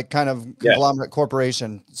 right, like kind of conglomerate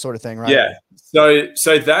corporation sort of thing, right? Yeah.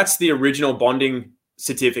 So that's the original bonding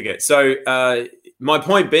certificate. So my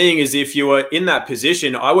point being is, if you were in that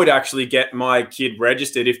position, I would actually get my kid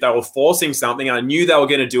registered. If they were forcing something, I knew they were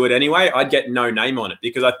going to do it anyway, I'd get no name on it,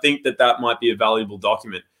 because I think that might be a valuable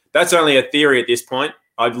document. That's only a theory at this point.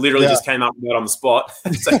 I literally just came up with that on the spot.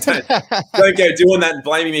 So don't go doing that and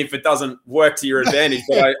blaming me if it doesn't work to your advantage.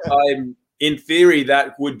 But I'm in theory,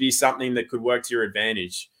 that would be something that could work to your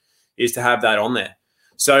advantage, is to have that on there.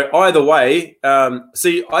 So either way,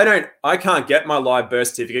 I can't get my live birth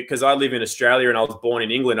certificate because I live in Australia and I was born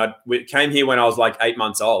in England. I came here when I was like 8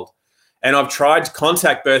 months old, and I've tried to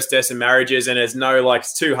contact births, deaths, and marriages, and there's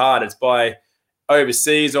it's too hard. It's by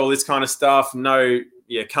overseas, all this kind of stuff.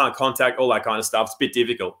 Can't contact, all that kind of stuff. It's a bit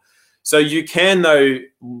difficult. So you can, though,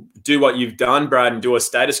 do what you've done, Brad, and do a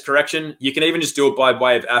status correction. You can even just do it by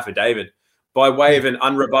way of affidavit, by way of an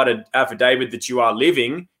unrebutted affidavit that you are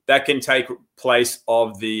living. That can take the place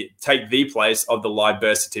of the live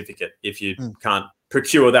birth certificate if you can't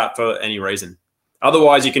procure that for any reason.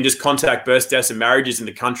 Otherwise, you can just contact births, deaths, and marriages in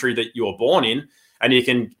the country that you were born in, and you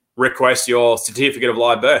can request your certificate of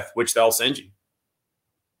live birth, which they'll send you.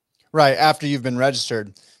 Right, after you've been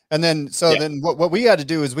registered. And then, then what we had to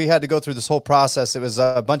do is we had to go through this whole process. It was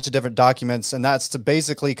a bunch of different documents, and that's to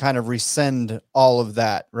basically kind of rescind all of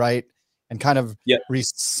that, right? And kind of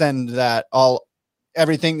rescind that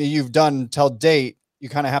everything that you've done till date, you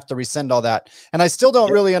kind of have to rescind all that. And I still don't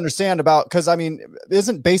really understand because I mean,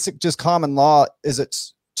 isn't basic just common law? Is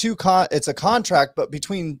it's a contract, but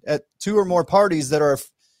between two or more parties that are,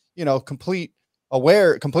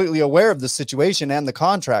 completely aware of the situation and the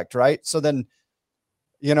contract, right? So then,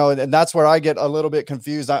 and that's where I get a little bit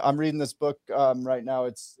confused. I'm reading this book right now.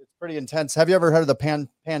 It's pretty intense. Have you ever heard of the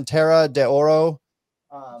Pantera de Oro?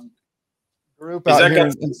 group out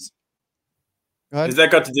here. Has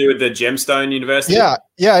that got to do with the Gemstone University? Yeah,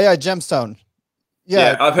 Gemstone.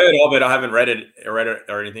 Yeah, I've heard of it. I haven't read it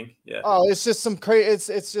or anything. Yeah. Oh, it's just some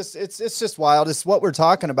crazy. It's just wild. It's what we're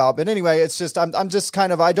talking about. But anyway, it's just I'm just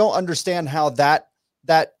kind of, I don't understand how that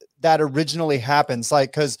originally happens.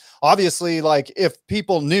 Like, because obviously, like, if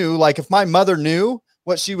people knew, like, if my mother knew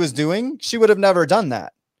what she was doing, she would have never done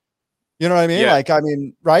that. You know what I mean? Yeah. Like, I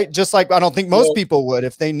mean, right? Just like I don't think most people would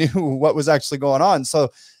if they knew what was actually going on.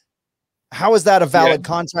 So how is that a valid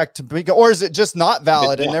contract to be, or is it just not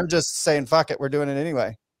valid and they're just saying, fuck it, we're doing it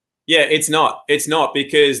anyway? Yeah, it's not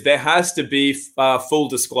because there has to be full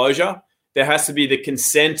disclosure. There has to be the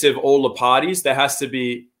consent of all the parties. There has to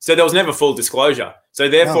be, so there was never full disclosure. So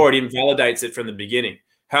therefore it invalidates it from the beginning.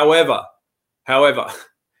 However,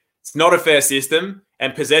 it's not a fair system,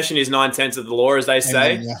 and possession is 9/10 of the law, as they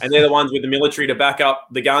say. Amen, yeah. And they're the ones with the military to back up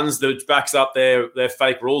the guns that backs up their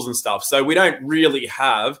fake rules and stuff. So we don't really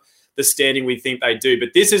have the standing we think they do.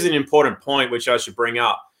 But this is an important point, which I should bring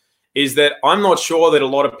up, is that I'm not sure that a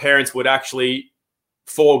lot of parents would actually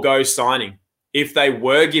forego signing if they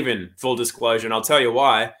were given full disclosure. And I'll tell you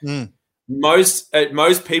why.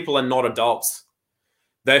 Most people are not adults.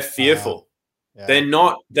 They're fearful. They're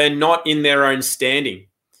not in their own standing.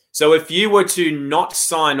 So if you were to not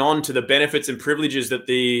sign on to the benefits and privileges that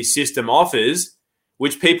the system offers,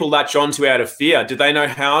 which people latch onto out of fear, do they know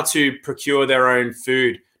how to procure their own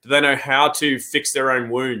food? Do they know how to fix their own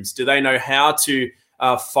wounds? Do they know how to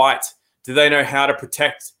fight? Do they know how to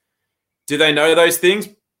protect? Do they know those things?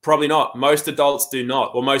 Probably not. Most adults do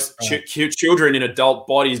not, or most children in adult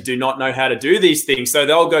bodies do not know how to do these things. So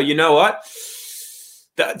they'll go, you know what?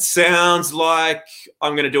 That sounds like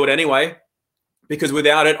I'm going to do it anyway, because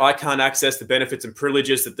without it, I can't access the benefits and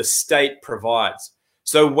privileges that the state provides.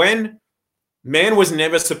 So when man was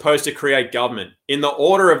never supposed to create government, in the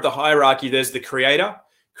order of the hierarchy, there's the creator.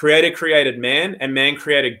 Creator created man, and man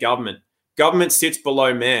created government. Government sits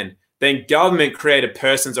below man. Then government created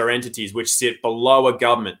persons or entities which sit below a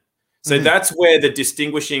government. So that's where the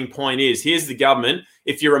distinguishing point is. Here's the government.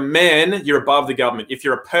 If you're a man, you're above the government. If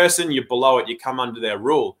you're a person, you're below it. You come under their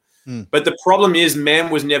rule. But the problem is man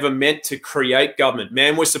was never meant to create government.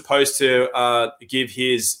 Man was supposed to give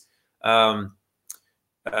his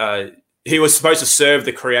he was supposed to serve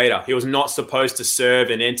the creator. He was not supposed to serve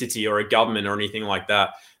an entity or a government or anything like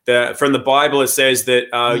that. From the Bible, it says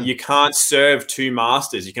that you can't serve two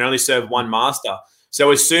masters. You can only serve one master. So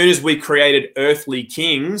as soon as we created earthly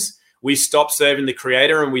kings, we stopped serving the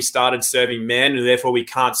creator and we started serving man, and therefore we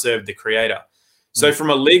can't serve the creator. So from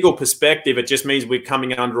a legal perspective, it just means we're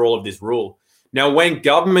coming under all of this rule. Now, when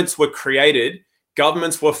governments were created,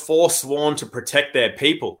 governments were forsworn to protect their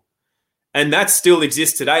people. And that still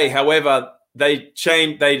exists today. However, they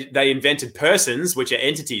invented persons, which are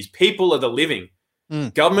entities. People are the living.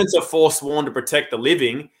 Governments are forsworn to protect the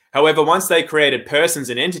living. However, once they created persons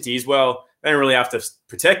and entities, well, they don't really have to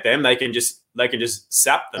protect them. They can just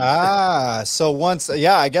sap them. So once,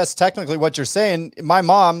 I guess technically what you're saying, my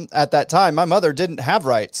mom at that time, my mother didn't have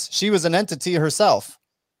rights. She was an entity herself.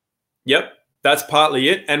 Yep. That's partly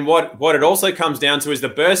it. And what it also comes down to is the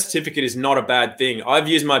birth certificate is not a bad thing. I've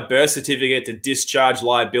used my birth certificate to discharge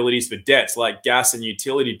liabilities for debts like gas and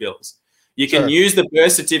utility bills. You can use the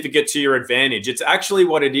birth certificate to your advantage. It's actually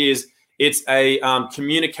what it is. It's a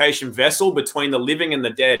communication vessel between the living and the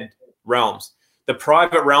dead realms, the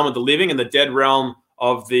private realm of the living and the dead realm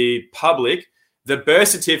of the public. The birth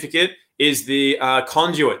certificate is the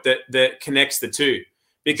conduit that connects the two,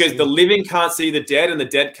 because the living can't see the dead and the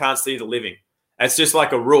dead can't see the living. It's just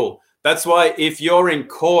like a rule. That's why if you're in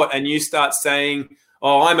court and you start saying,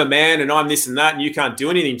 oh, I'm a man and I'm this and that and you can't do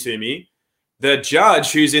anything to me, the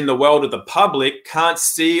judge who's in the world of the public can't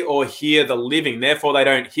see or hear the living. Therefore, they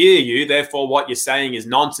don't hear you. Therefore, what you're saying is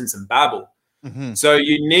nonsense and babble. So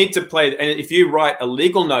you need to play. And if you write a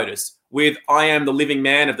legal notice with I am the living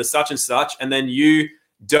man of the such and such, and then you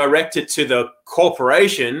direct it to the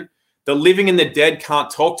corporation, the living and the dead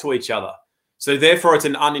can't talk to each other. So therefore, it's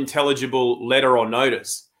an unintelligible letter or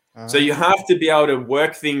notice. So you have to be able to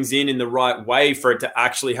work things in the right way for it to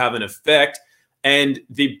actually have an effect. And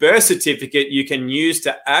the birth certificate you can use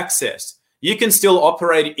to access. You can still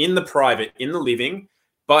operate in the private, in the living,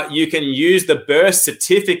 but you can use the birth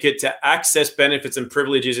certificate to access benefits and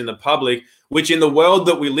privileges in the public, which in the world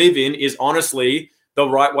that we live in is honestly the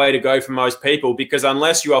right way to go for most people, because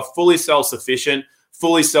unless you are fully self-sufficient,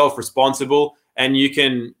 fully self-responsible, and you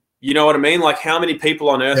can, you know what I mean? Like, how many people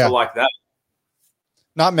on earth are like that?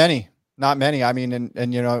 Not many. I mean,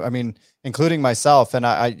 and you know, I mean, including myself. And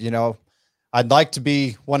I you know, I'd like to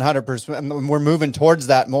be 100%. And we're moving towards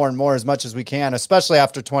that more and more as much as we can, especially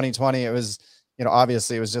after 2020. It was,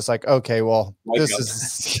 obviously it was just like, okay, well, this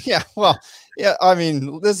is, I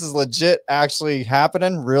mean, this is legit actually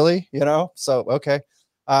happening, really, so, okay.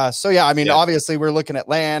 So yeah, I mean, obviously we're looking at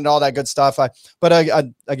land, all that good stuff.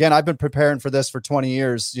 Again, I've been preparing for this for 20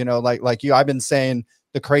 years, like you, I've been saying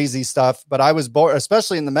the crazy stuff, but I was born,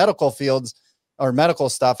 especially in the medical fields or medical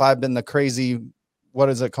stuff. I've been the crazy, what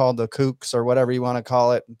is it called? The kooks or whatever you want to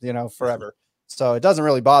call it, forever. So it doesn't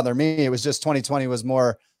really bother me. It was just 2020 was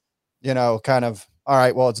more, kind of, all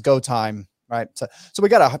right, well, it's go time. Right. So we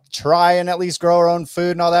got to try and at least grow our own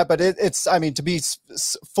food and all that. But it's, I mean, to be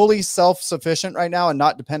fully self-sufficient right now and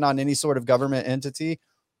not depend on any sort of government entity.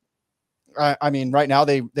 I mean, right now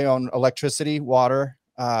they own electricity, water,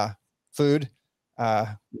 food,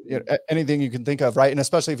 anything you can think of. Right. And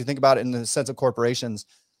especially if you think about it in the sense of corporations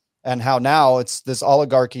and how now it's this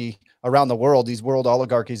oligarchy around the world, these world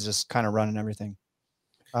oligarchies just kind of running everything.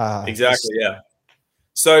 Exactly. Yeah.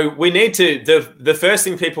 So we need to, the first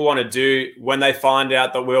thing people want to do when they find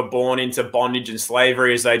out that we're born into bondage and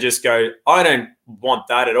slavery is they just go, I don't want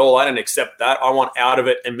that at all. I don't accept that. I want out of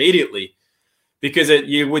it immediately. Because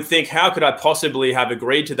you would think, how could I possibly have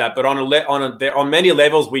agreed to that? But on many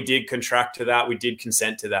levels, we did contract to that. We did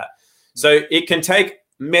consent to that. So it can take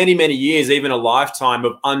many, many years, even a lifetime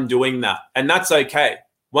of undoing that. And that's okay.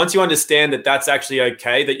 Once you understand that that's actually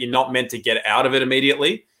okay, that you're not meant to get out of it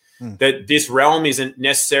immediately, that this realm isn't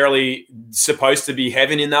necessarily supposed to be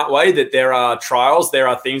heaven in that way, that there are trials, there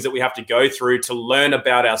are things that we have to go through to learn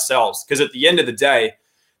about ourselves. Because at the end of the day,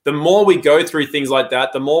 the more we go through things like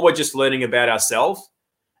that, the more we're just learning about ourselves.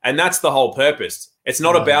 And that's the whole purpose. It's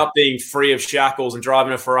not about being free of shackles and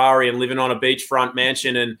driving a Ferrari and living on a beachfront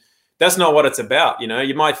mansion. And that's not what it's about.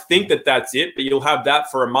 You might think that that's it, but you'll have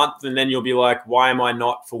that for a month and then you'll be like, why am I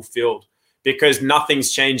not fulfilled? Because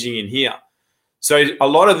nothing's changing in here. So a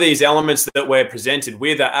lot of these elements that we're presented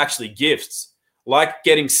with are actually gifts, like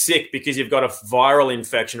getting sick because you've got a viral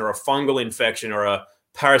infection or a fungal infection or a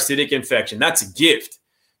parasitic infection. That's a gift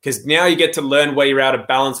because now you get to learn where you're out of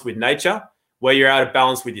balance with nature, where you're out of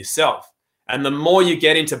balance with yourself. And the more you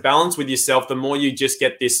get into balance with yourself, the more you just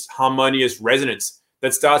get this harmonious resonance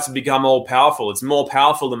that starts to become all powerful. It's more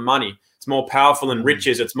powerful than money. It's more powerful than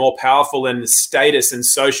riches. It's more powerful than status and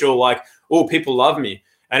social, like, oh, people love me.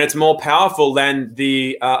 And it's more powerful than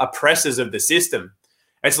the oppressors of the system.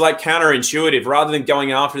 It's like counterintuitive. Rather than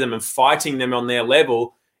going after them and fighting them on their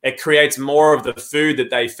level, it creates more of the food that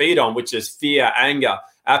they feed on, which is fear, anger,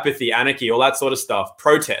 apathy, anarchy, all that sort of stuff,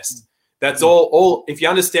 protest. That's all. If you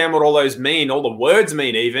understand what all those mean, all the words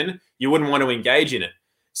mean even, you wouldn't want to engage in it.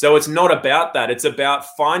 So it's not about that. It's about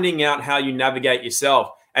finding out how you navigate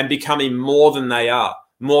yourself and becoming more than they are,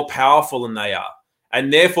 more powerful than they are.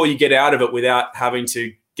 And therefore you get out of it without having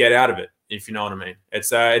to get out of it, if you know what I mean.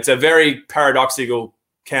 It's a very paradoxical,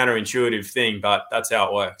 counterintuitive thing, but that's how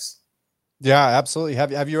it works. Yeah, absolutely.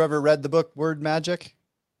 Have you ever read the book Word Magic?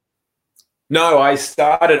 No, I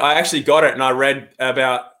actually got it and I read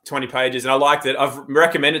about 20 pages and I liked it. I've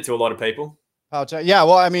recommended it to a lot of people. Yeah,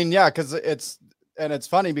 well, I mean, yeah, because it's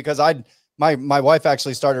funny because my wife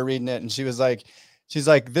actually started reading it and she's like,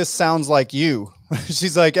 this sounds like you.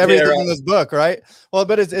 She's like, everything in this book, right? Well,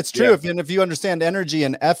 but it's true. If you understand energy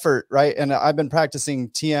and effort, right? And I've been practicing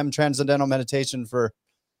TM, transcendental meditation, for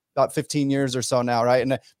about 15 years or so now, right?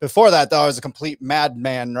 And before that, though, I was a complete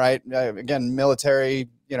madman, right? Again, military,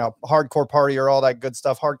 hardcore partier, all that good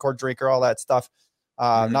stuff, hardcore drinker, all that stuff.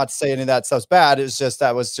 Not to say any of that stuff's bad. It's just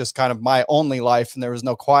that was just kind of my only life, and there was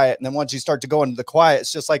no quiet. And then once you start to go into the quiet,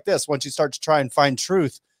 it's just like this. Once you start to try and find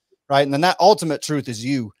truth, right? And then that ultimate truth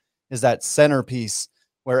is that centerpiece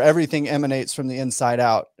where everything emanates from the inside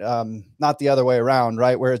out, not the other way around,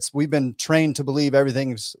 right? Where we've been trained to believe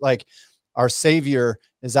everything's like our savior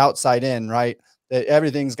is outside in, right? That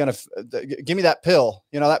everything's going to give me that pill,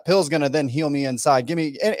 that pill is going to then heal me inside. Give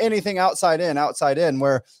me anything outside in,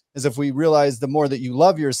 where as if we realize the more that you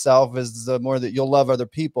love yourself is the more that you'll love other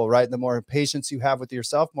people, right? The more patience you have with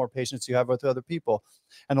yourself, more patience you have with other people.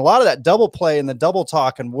 And a lot of that double play and the double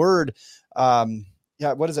talk and word,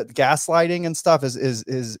 what is it? Gaslighting and stuff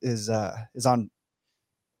is on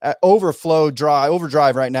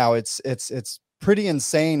overdrive right now. It's pretty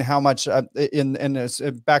insane how much it's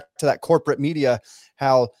back to that corporate media,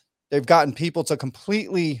 how they've gotten people to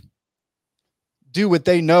completely do what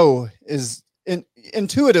they know is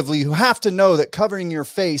intuitively. You have to know that covering your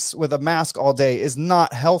face with a mask all day is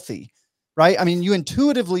not healthy, right? I mean, you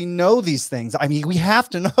intuitively know these things. I mean, we have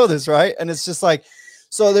to know this, right? And it's just like,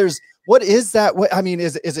 so what is that? I mean,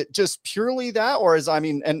 is it just purely that, or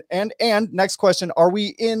and next question, are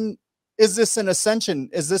we in is this an ascension?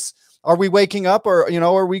 Are we waking up, or,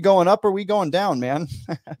 are we going up, or are we going down, man?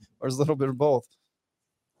 Or is a little bit of both?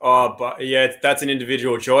 Oh, but yeah, that's an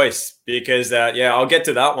individual choice because I'll get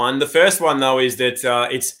to that one. The first one though is that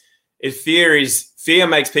fear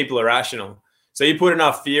makes people irrational. So you put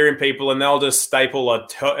enough fear in people and they'll just staple a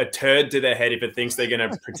turd to their head if it thinks they're going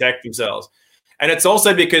to protect themselves. And it's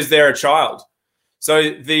also because they're a child.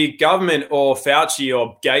 So the government or Fauci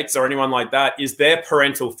or Gates or anyone like that is their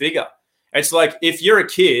parental figure. It's like if you're a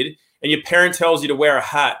kid and your parent tells you to wear a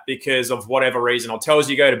hat because of whatever reason, or tells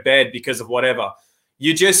you to go to bed because of whatever,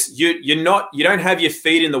 you don't have your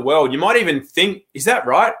feet in the world. You might even think, is that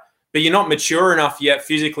right? But you're not mature enough yet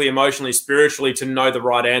physically, emotionally, spiritually to know the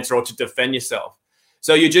right answer or to defend yourself.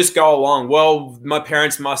 So you just go along. Well, my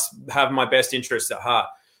parents must have my best interests at heart.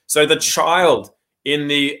 So the child in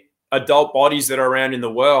the adult bodies that are around in the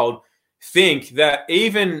world think that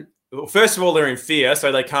first of all, they're in fear,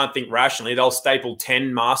 so they can't think rationally. They'll staple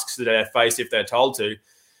 10 masks to their face if they're told to.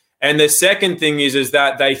 And the second thing is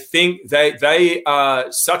that they think they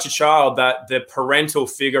are such a child that the parental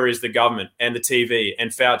figure is the government and the TV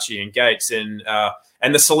and Fauci and Gates and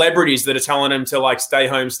the celebrities that are telling them to like stay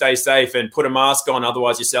home, stay safe, and put a mask on,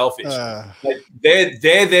 otherwise you're selfish.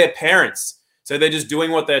 They're their parents, so they're just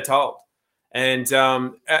doing what they're told. And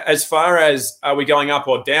as far as are we going up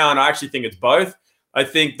or down, I actually think it's both. I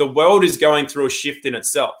think the world is going through a shift in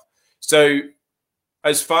itself. So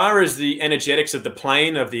as far as the energetics of the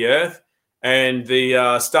plane of the Earth and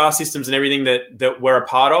the star systems and everything that we're a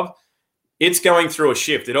part of, it's going through a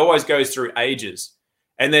shift. It always goes through ages.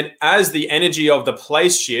 And then as the energy of the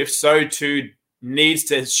place shifts, so too needs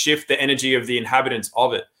to shift the energy of the inhabitants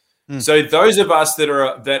of it. So those of us that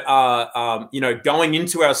are going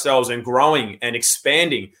into ourselves and growing and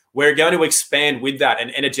expanding, we're going to expand with that and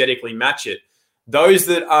energetically match it. Those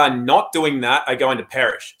that are not doing that are going to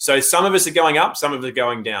perish. So some of us are going up, some of us are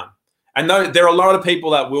going down. And there are a lot of people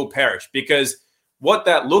that will perish, because what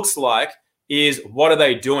that looks like is, what are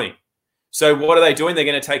they doing? So what are they doing? They're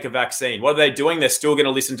going to take a vaccine. What are they doing? They're still going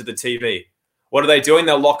to listen to the TV. What are they doing?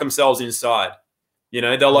 They'll lock themselves inside.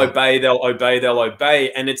 They'll obey, they'll obey, they'll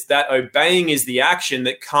obey. And it's that obeying is the action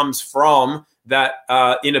that comes from that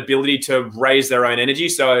inability to raise their own energy.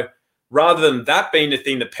 So rather than that being the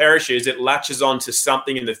thing that perishes, it latches on to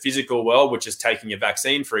something in the physical world, which is taking a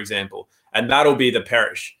vaccine, for example, and that'll be the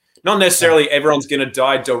perish. Not necessarily everyone's going to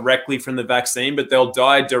die directly from the vaccine, but they'll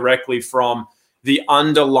die directly from the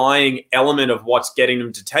underlying element of what's getting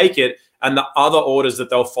them to take it and the other orders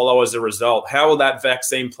that they'll follow as a result. How will that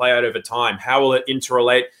vaccine play out over time? How will it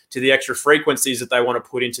interrelate to the extra frequencies that they want to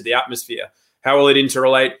put into the atmosphere? How will it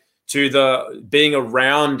interrelate to the being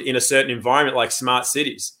around in a certain environment like smart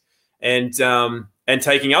cities? And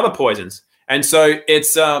taking other poisons. And so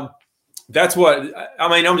it's that's what I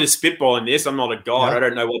mean. I'm just spitballing this. I'm not a god. Yeah. I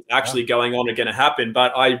don't know what's actually going on or going to happen,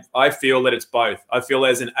 but I feel that it's both. I feel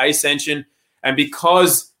there's an ascension, and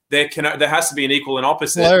because there has to be an equal and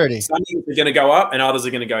opposite. Polarity. Some things are going to go up and others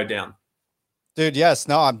are going to go down. Dude, yes.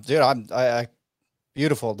 No, I'm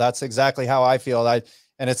beautiful. That's exactly how I feel.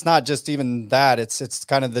 And it's not just even that, it's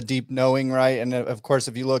kind of the deep knowing, right? And of course,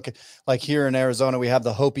 if you look like here in Arizona, we have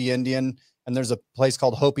the Hopi Indian, and there's a place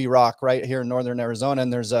called Hopi Rock right here in northern Arizona.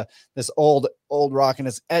 And there's this old rock, and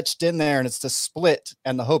it's etched in there, and it's the split.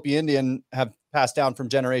 And the Hopi Indian have passed down from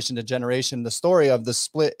generation to generation the story of the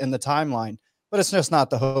split in the timeline. But it's just not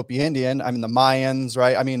the Hopi Indian. I mean, the Mayans,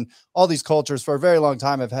 right? I mean, all these cultures for a very long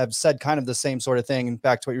time have said kind of the same sort of thing. And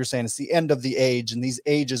back to what you're saying, it's the end of the age, and these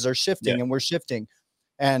ages are shifting, and we're shifting.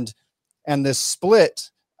 And this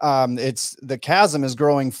split, it's the chasm is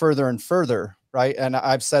growing further and further, right? And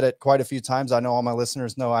I've said it quite a few times. I know all my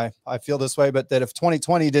listeners know I feel this way, but that if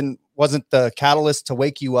 2020 wasn't the catalyst to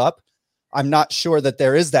wake you up, I'm not sure that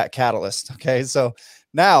there is that catalyst. Okay, so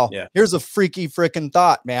now here's a freaky freaking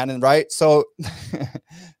thought, man, and right. So,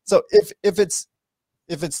 so if it's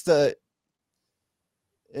the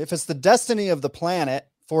destiny of the planet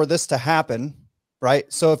for this to happen.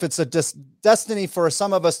 Right. So if it's a destiny for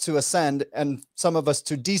some of us to ascend and some of us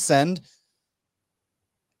to descend,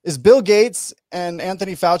 is Bill Gates and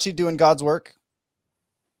Anthony Fauci doing God's work?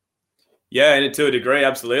 Yeah, and to a degree,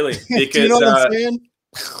 absolutely. Because Do you know what I'm saying?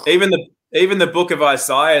 even the book of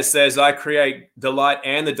Isaiah says, "I create the light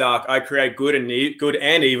and the dark. I create good and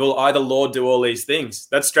evil. I, the Lord, do all these things."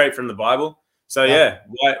 That's straight from the Bible. So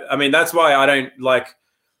I mean, that's why I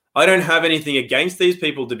don't have anything against these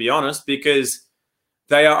people, to be honest, because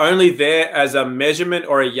they are only there as a measurement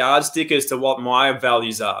or a yardstick as to what my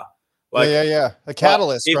values are. Like, a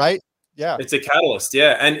catalyst, right? Yeah, it's a catalyst.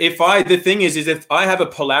 Yeah, and the thing is if I have a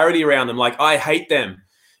polarity around them, like I hate them,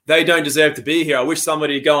 they don't deserve to be here. I wish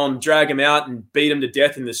somebody would go and drag them out and beat them to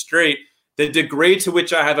death in the street. The degree to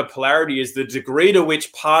which I have a polarity is the degree to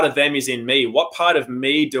which part of them is in me. What part of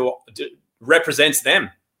me represents them?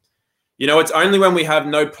 You know, it's only when we have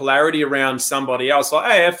no polarity around somebody else,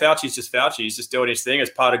 like, hey, Fauci's just Fauci, he's just doing his thing as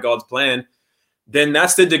part of God's plan, then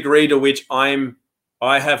that's the degree to which I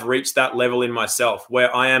have reached that level in myself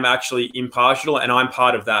where I am actually impartial and I'm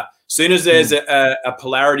part of that. As soon as there's a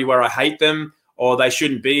polarity where I hate them or they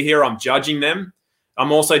shouldn't be here, I'm judging them.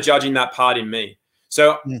 I'm also judging that part in me.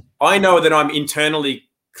 So I know that I'm internally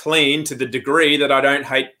clean to the degree that I don't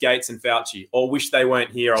hate Gates and Fauci or wish they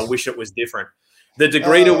weren't here or wish it was different. The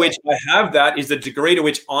degree to which I have that is the degree to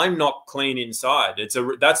which I'm not clean inside.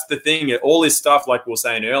 That's the thing. All this stuff, like we were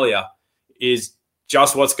saying earlier, is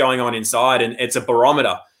just what's going on inside, and it's a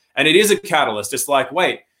barometer. And it is a catalyst. It's like,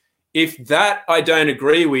 wait, if that I don't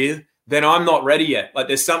agree with, then I'm not ready yet. Like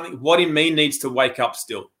there's something, what in me needs to wake up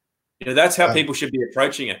still. You know, that's how people should be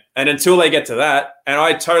approaching it. And until they get to that, and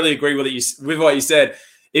I totally agree with what you said,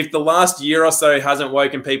 if the last year or so hasn't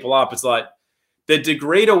woken people up, it's like the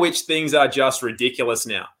degree to which things are just ridiculous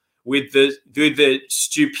now. With the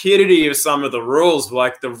stupidity of some of the rules,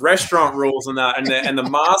 like the restaurant rules and that, and the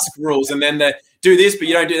mask rules, and then the do this, but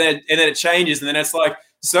you don't do that, and then it changes, and then it's like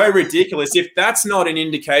so ridiculous. If that's not an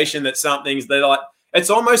indication that they're like, it's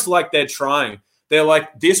almost like they're trying. They're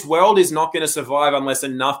like, this world is not going to survive unless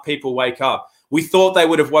enough people wake up. We thought they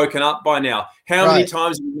would have woken up by now. How many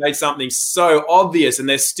times have we made something so obvious and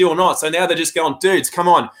they're still not? So now they're just going, dudes, come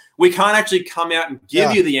on. We can't actually come out and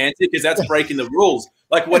give you the answer because that's breaking the rules.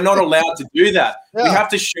 Like, we're not allowed to do that. We have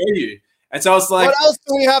to show you. And so I was like, what else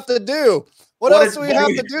do we have to do? What else do we have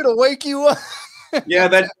to do to wake you up?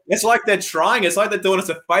 Yeah, it's like they're trying. It's like they're doing us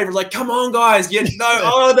a favor. Like, come on, guys. They're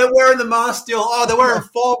wearing the mask still. Oh, they're wearing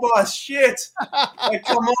bars. Shit. Like,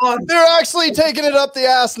 come on. They're actually taking it up the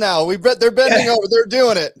ass now. They're bending over. They're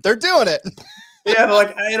doing it. Yeah, they're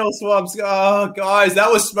like anal swabs. Oh, guys,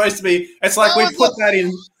 that was supposed to be. It's like we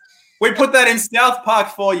put that in South Park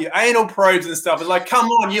for you. Anal probes and stuff. It's like, come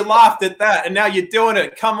on, you laughed at that, and now you're doing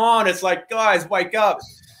it. Come on. It's like, guys, wake up.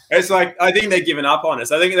 It's like, I think they're giving up on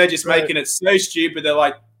us. I think they're just making it so stupid. They're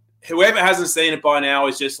like, whoever hasn't seen it by now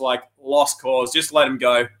is just like lost cause. Just let them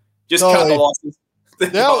go. Just cut the losses.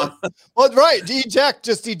 Yeah. Well, right.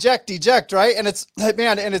 Just eject. Right. And it's,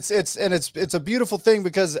 man, and it's a beautiful thing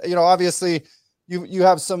because, you know, obviously you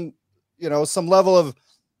have some, you know, some level of,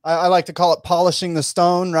 I like to call it polishing the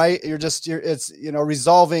stone, right? It's, you know,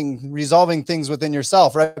 resolving things within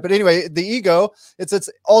yourself. Right. But anyway, the ego, its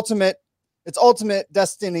ultimate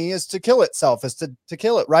destiny is to kill itself, is to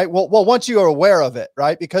kill it, right? Well, once you are aware of it,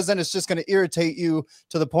 right? Because then it's just going to irritate you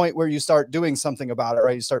to the point where you start doing something about it,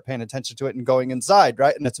 right? You start paying attention to it and going inside,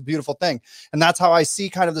 right? And it's a beautiful thing. And that's how I see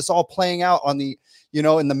kind of this all playing out on the, you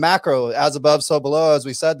know, in the macro, as above, so below, as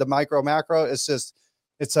we said, the micro, macro.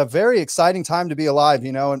 It's a very exciting time to be alive,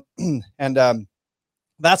 you know, and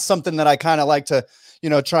that's something that I kind of like to, you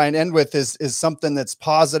know, try and end with is something that's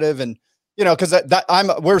positive and, you know, because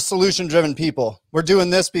we're solution driven people. We're doing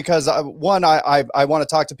this because I want to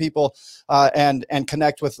talk to people and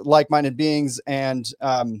connect with like-minded beings and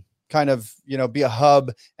kind of, you know, be a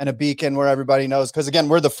hub and a beacon where everybody knows. Because again,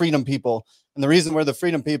 we're the freedom people, and the reason we're the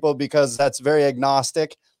freedom people because that's very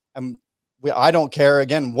agnostic. And I don't care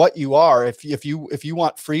again what you are. If you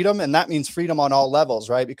want freedom, and that means freedom on all levels,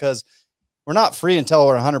 right? Because we're not free until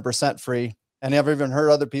we're 100% free. And I've even heard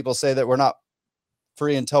other people say that we're not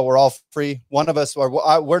free until we're all free. One of us, or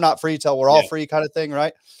we're not free till we're all free, kind of thing,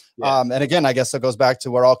 right? Yeah. And again, I guess it goes back to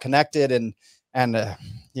we're all connected, and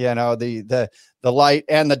you know, the light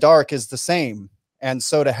and the dark is the same. And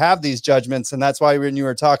so to have these judgments, and that's why when you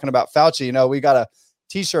were talking about Fauci, you know, we got a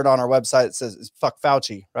T-shirt on our website that says "fuck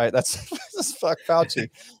Fauci," right? That's "fuck Fauci."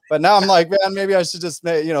 But now I'm like, man, maybe I should just,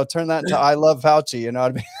 you know, turn that into "I love Fauci." You know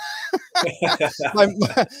what I mean?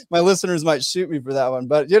 my listeners might shoot me for that one,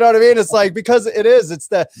 but you know what I mean? It's like, because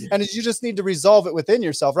and you just need to resolve it within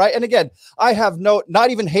yourself. Right. And again, I have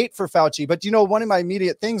not even hate for Fauci, but you know, one of my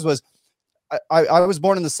immediate things was I was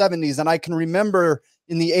born in the 70s, and I can remember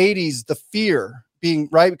in the 80s, the fear being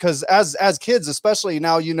right. Because as kids, especially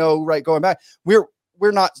now, you know, right. Going back, we're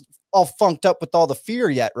not all funked up with all the fear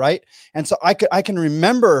yet. Right. And so I can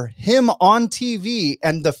remember him on TV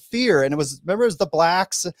and the fear, and it was the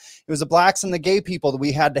blacks, and the gay people that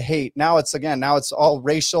we had to hate. Now it's all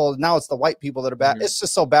racial. Now it's the white people that are bad. Mm-hmm. It's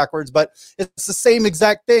just so backwards, but it's the same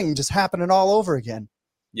exact thing just happening all over again.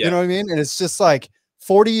 Yeah. You know what I mean? And it's just like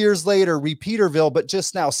 40 years later, Repeaterville, but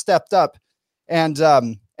just now stepped up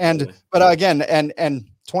but again, and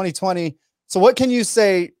 2020. So what can you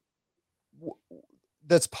say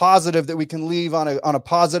that's positive that we can leave on a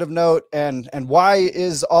positive note? And why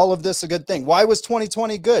is all of this a good thing? Why was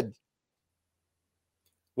 2020 good?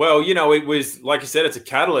 Well, it was, like you said, it's a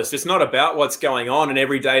catalyst. It's not about what's going on and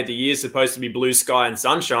every day of the year is supposed to be blue sky and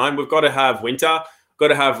sunshine. We've got to have winter, we've got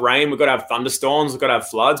to have rain, we've got to have thunderstorms, we've got to have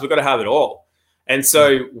floods, we've got to have it all. And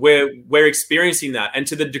so we're experiencing that. And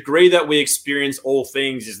to the degree that we experience all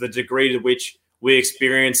things is the degree to which we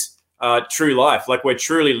experience true life, like we're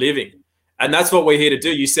truly living. And that's what we're here to do.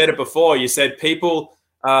 You said it before. You said people,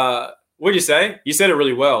 what did you say? You said it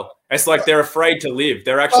really well. It's like they're afraid to live.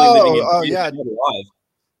 They're actually living in alive.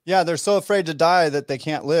 Yeah, they're so afraid to die that they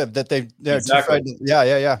can't live, that they're too afraid to,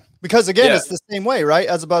 yeah. Because again, it's the same way, right?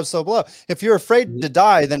 As above, so below. If you're afraid to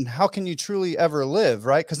die, then how can you truly ever live,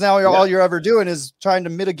 right? Because now all you're ever doing is trying to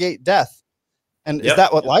mitigate death. And is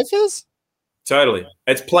that what life is? Totally.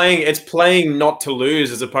 It's playing not to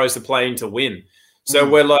lose as opposed to playing to win. So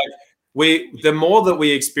we're like, the more that we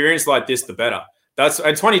experience like this, the better. And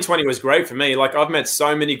 2020 was great for me. Like I've met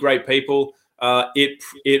so many great people.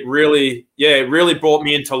 It really brought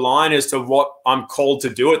me into line as to what I'm called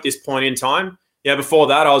to do at this point in time. Yeah, before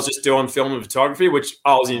that, I was just doing film and photography, which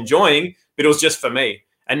I was enjoying, but it was just for me.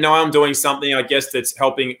 And now I'm doing something, I guess, that's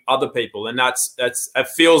helping other people, and it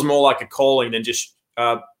feels more like a calling than just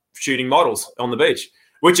shooting models on the beach,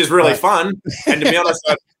 which is really fun. And to be honest,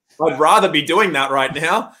 I'd rather be doing that right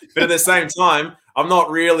now, but at the same time, I'm not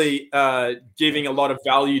really giving a lot of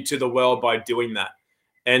value to the world by doing that.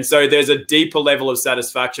 And so there's a deeper level of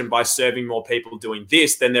satisfaction by serving more people doing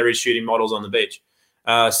this than there is shooting models on the beach.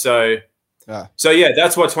 So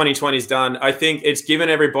that's what 2020's done. I think it's given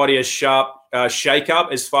everybody a sharp shake-up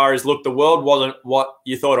as far as, look, the world wasn't what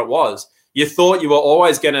you thought it was. You thought you were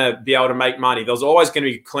always going to be able to make money. There was always going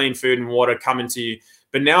to be clean food and water coming to you.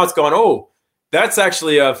 But now it's gone, oh, that's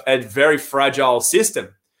actually a very fragile system.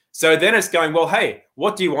 So then it's going, well, hey,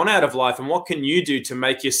 what do you want out of life? And what can you do to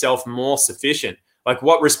make yourself more sufficient? Like,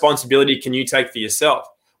 what responsibility can you take for yourself?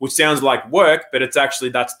 Which sounds like work, but it's actually,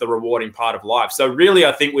 that's the rewarding part of life. So really,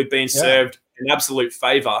 I think we've been served an absolute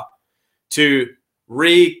favor to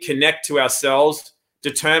reconnect to ourselves,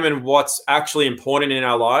 determine what's actually important in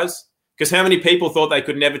our lives. Because how many people thought they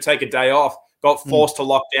could never take a day off, got forced to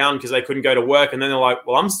lock down because they couldn't go to work, and then they're like,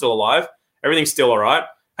 well, I'm still alive. Everything's still all right.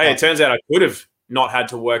 Hey, it turns out I could have not had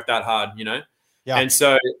to work that hard, Yeah. And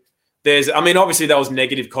so obviously there was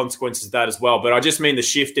negative consequences of that as well, but I just mean the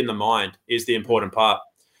shift in the mind is the important part.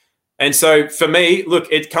 And so for me,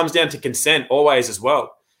 look, it comes down to consent always as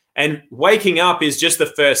well. And waking up is just the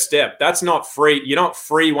first step. That's not free. You're not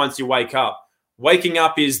free once you wake up. Waking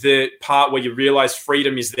up is the part where you realize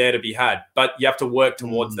freedom is there to be had, but you have to work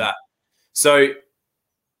towards that. So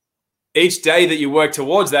each day that you work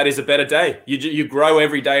towards that is a better day. You grow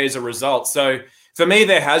every day as a result. So for me,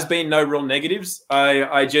 there has been no real negatives.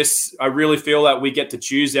 I really feel that we get to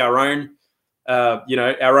choose our own,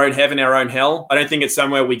 our own heaven, our own hell. I don't think it's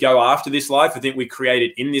somewhere we go after this life. I think we create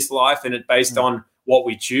it in this life, and it's based on what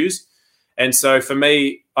we choose. And so for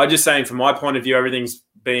me, I'm just saying, from my point of view, everything's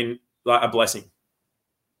been like a blessing.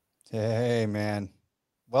 Hey, man.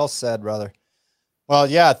 Well said, brother. Well,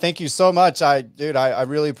 yeah, thank you so much. I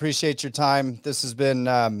really appreciate your time. This has been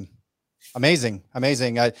amazing.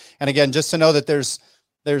 And again, just to know that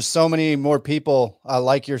there's so many more people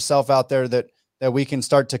like yourself out there that we can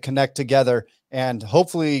start to connect together and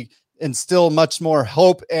hopefully instill much more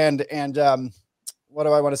hope and what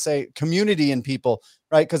do I want to say? Community in people,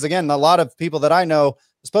 right? Because again, a lot of people that I know,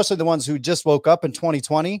 especially the ones who just woke up in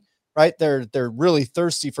 2020, right? They're really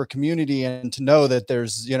thirsty for community and to know that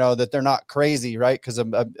there's, that they're not crazy, right? Because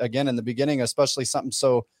again, in the beginning, especially something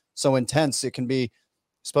so intense, it can be,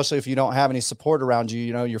 especially if you don't have any support around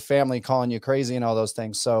you, your family calling you crazy and all those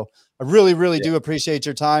things. So I really do appreciate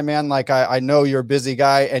your time, man. Like I know you're a busy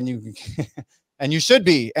guy and you and you should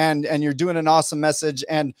be, and you're doing an awesome message.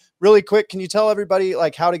 And really quick, can you tell everybody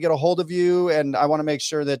like how to get a hold of you? And I want to make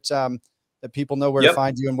sure that that people know where to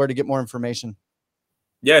find you and where to get more information.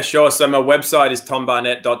 Yeah, sure. So my website is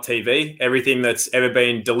tombarnett.tv. Everything that's ever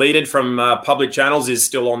been deleted from public channels is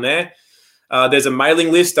still on there. There's a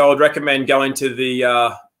mailing list. I would recommend going to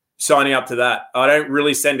the signing up to that. I don't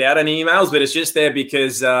really send out any emails, but it's just there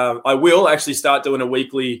because I will actually start doing a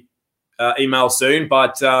weekly email soon.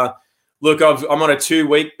 But look, I'm on a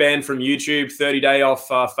 2-week ban from YouTube, 30-day off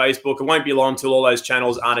Facebook. It won't be long till all those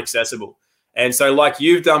channels aren't accessible. And so like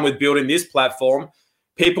you've done with building this platform,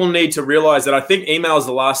 people need to realize that I think email is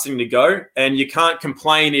the last thing to go. And you can't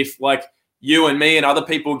complain if like you and me and other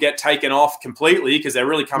people get taken off completely because they're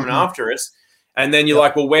really coming after us. And then you're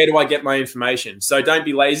like, well, where do I get my information? So don't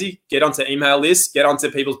be lazy. Get onto email lists, get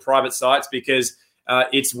onto people's private sites, because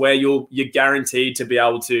it's where you're guaranteed to be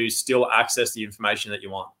able to still access the information that you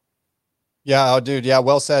want. Yeah. Oh, dude. Yeah.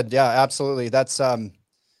 Well said. Yeah, absolutely. That's,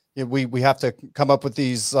 we have to come up with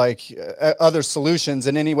these like other solutions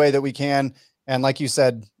in any way that we can. And like you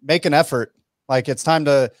said, make an effort. Like it's time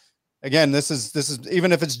to, again, this is,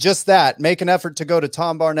 even if it's just that, make an effort to go to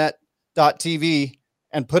tombarnett.tv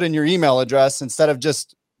and put in your email address instead of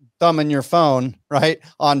just thumbing your phone, right,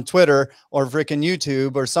 on Twitter or freaking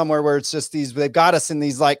YouTube or somewhere where it's just they've got us in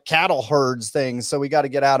these like cattle herds things. So we got to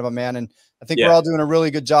get out of them, man. And I think we're all doing a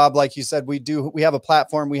really good job. Like you said, we have a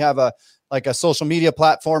platform. We have a social media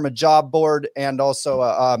platform, a job board, and also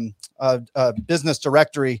a business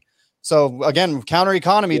directory. So again, counter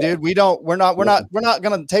economy, dude. We're not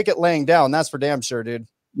going to take it laying down. That's for damn sure, dude.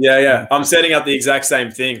 Yeah. I'm setting up the exact same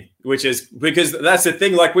thing, which is because that's the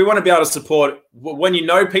thing. Like we want to be able to support when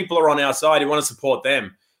people are on our side, you want to support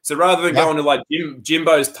them. So rather than going to like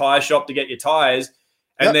Jimbo's tire shop to get your tires,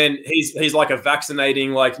 and then he's like a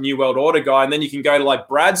vaccinating like New World Order guy, and then you can go to like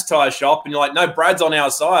Brad's tire shop, and you're like, no, Brad's on our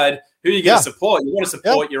side. Who are you going to support? You want to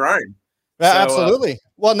support your own. Yeah, so, absolutely.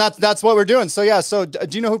 Well, that's what we're doing. So yeah. So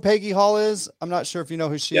do you know who Peggy Hall is? I'm not sure if you know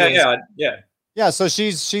who she is. Yeah. So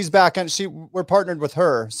she's back and we're partnered with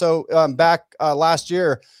her. So back last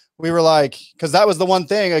year we were like, cause that was the one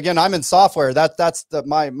thing, again, I'm in software. That's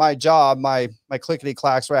my job, my clickety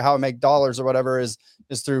clacks, right? How I make dollars or whatever is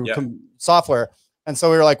through software. And so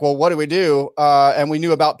we were like, well, what do we do? And we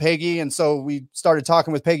knew about Peggy. And so we started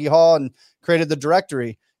talking with Peggy Hall and created the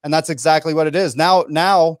directory. And that's exactly what it is.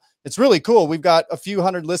 Now it's really cool. We've got a few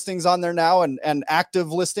hundred listings on there now and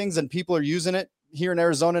active listings, and people are using it here in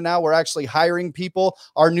Arizona. Now we're actually hiring people.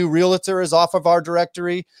 Our new realtor is off of our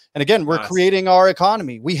directory. And again, we're creating our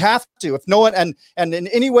economy. We have to, if no one, and in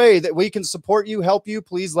any way that we can support you, help you,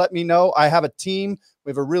 please let me know. I have a team.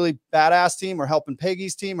 We have a really badass team. We're helping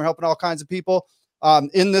Peggy's team. We're helping all kinds of people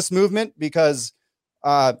in this movement because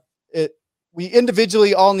we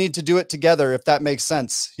individually all need to do it together, if that makes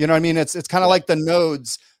sense. You know what I mean? It's kind of like the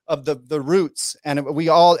nodes of the roots, and we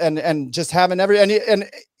all, and just having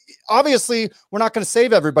and obviously we're not going to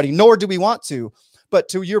save everybody, nor do we want to, but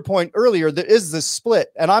to your point earlier, there is this split,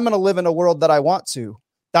 and I'm going to live in a world that I want to.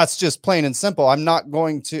 That's just plain and simple. I'm not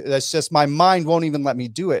going to, that's just, my mind won't even let me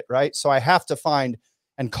do it. Right. So I have to find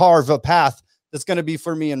and carve a path that's going to be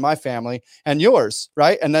for me and my family and yours.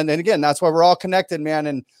 Right. And again, that's why we're all connected, man.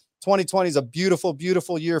 And 2020 is a beautiful,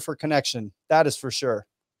 beautiful year for connection. That is for sure.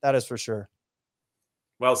 That is for sure.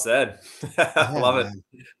 Well said. Love it. Man.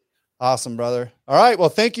 Awesome, brother. All right. Well,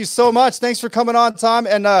 thank you so much. Thanks for coming on, Tom.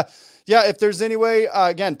 And if there's any way,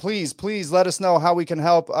 again, please let us know how we can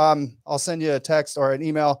help. I'll send you a text or an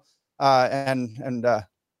email and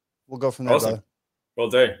we'll go from there. Awesome. Brother. Will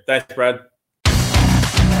do. Thanks, Brad.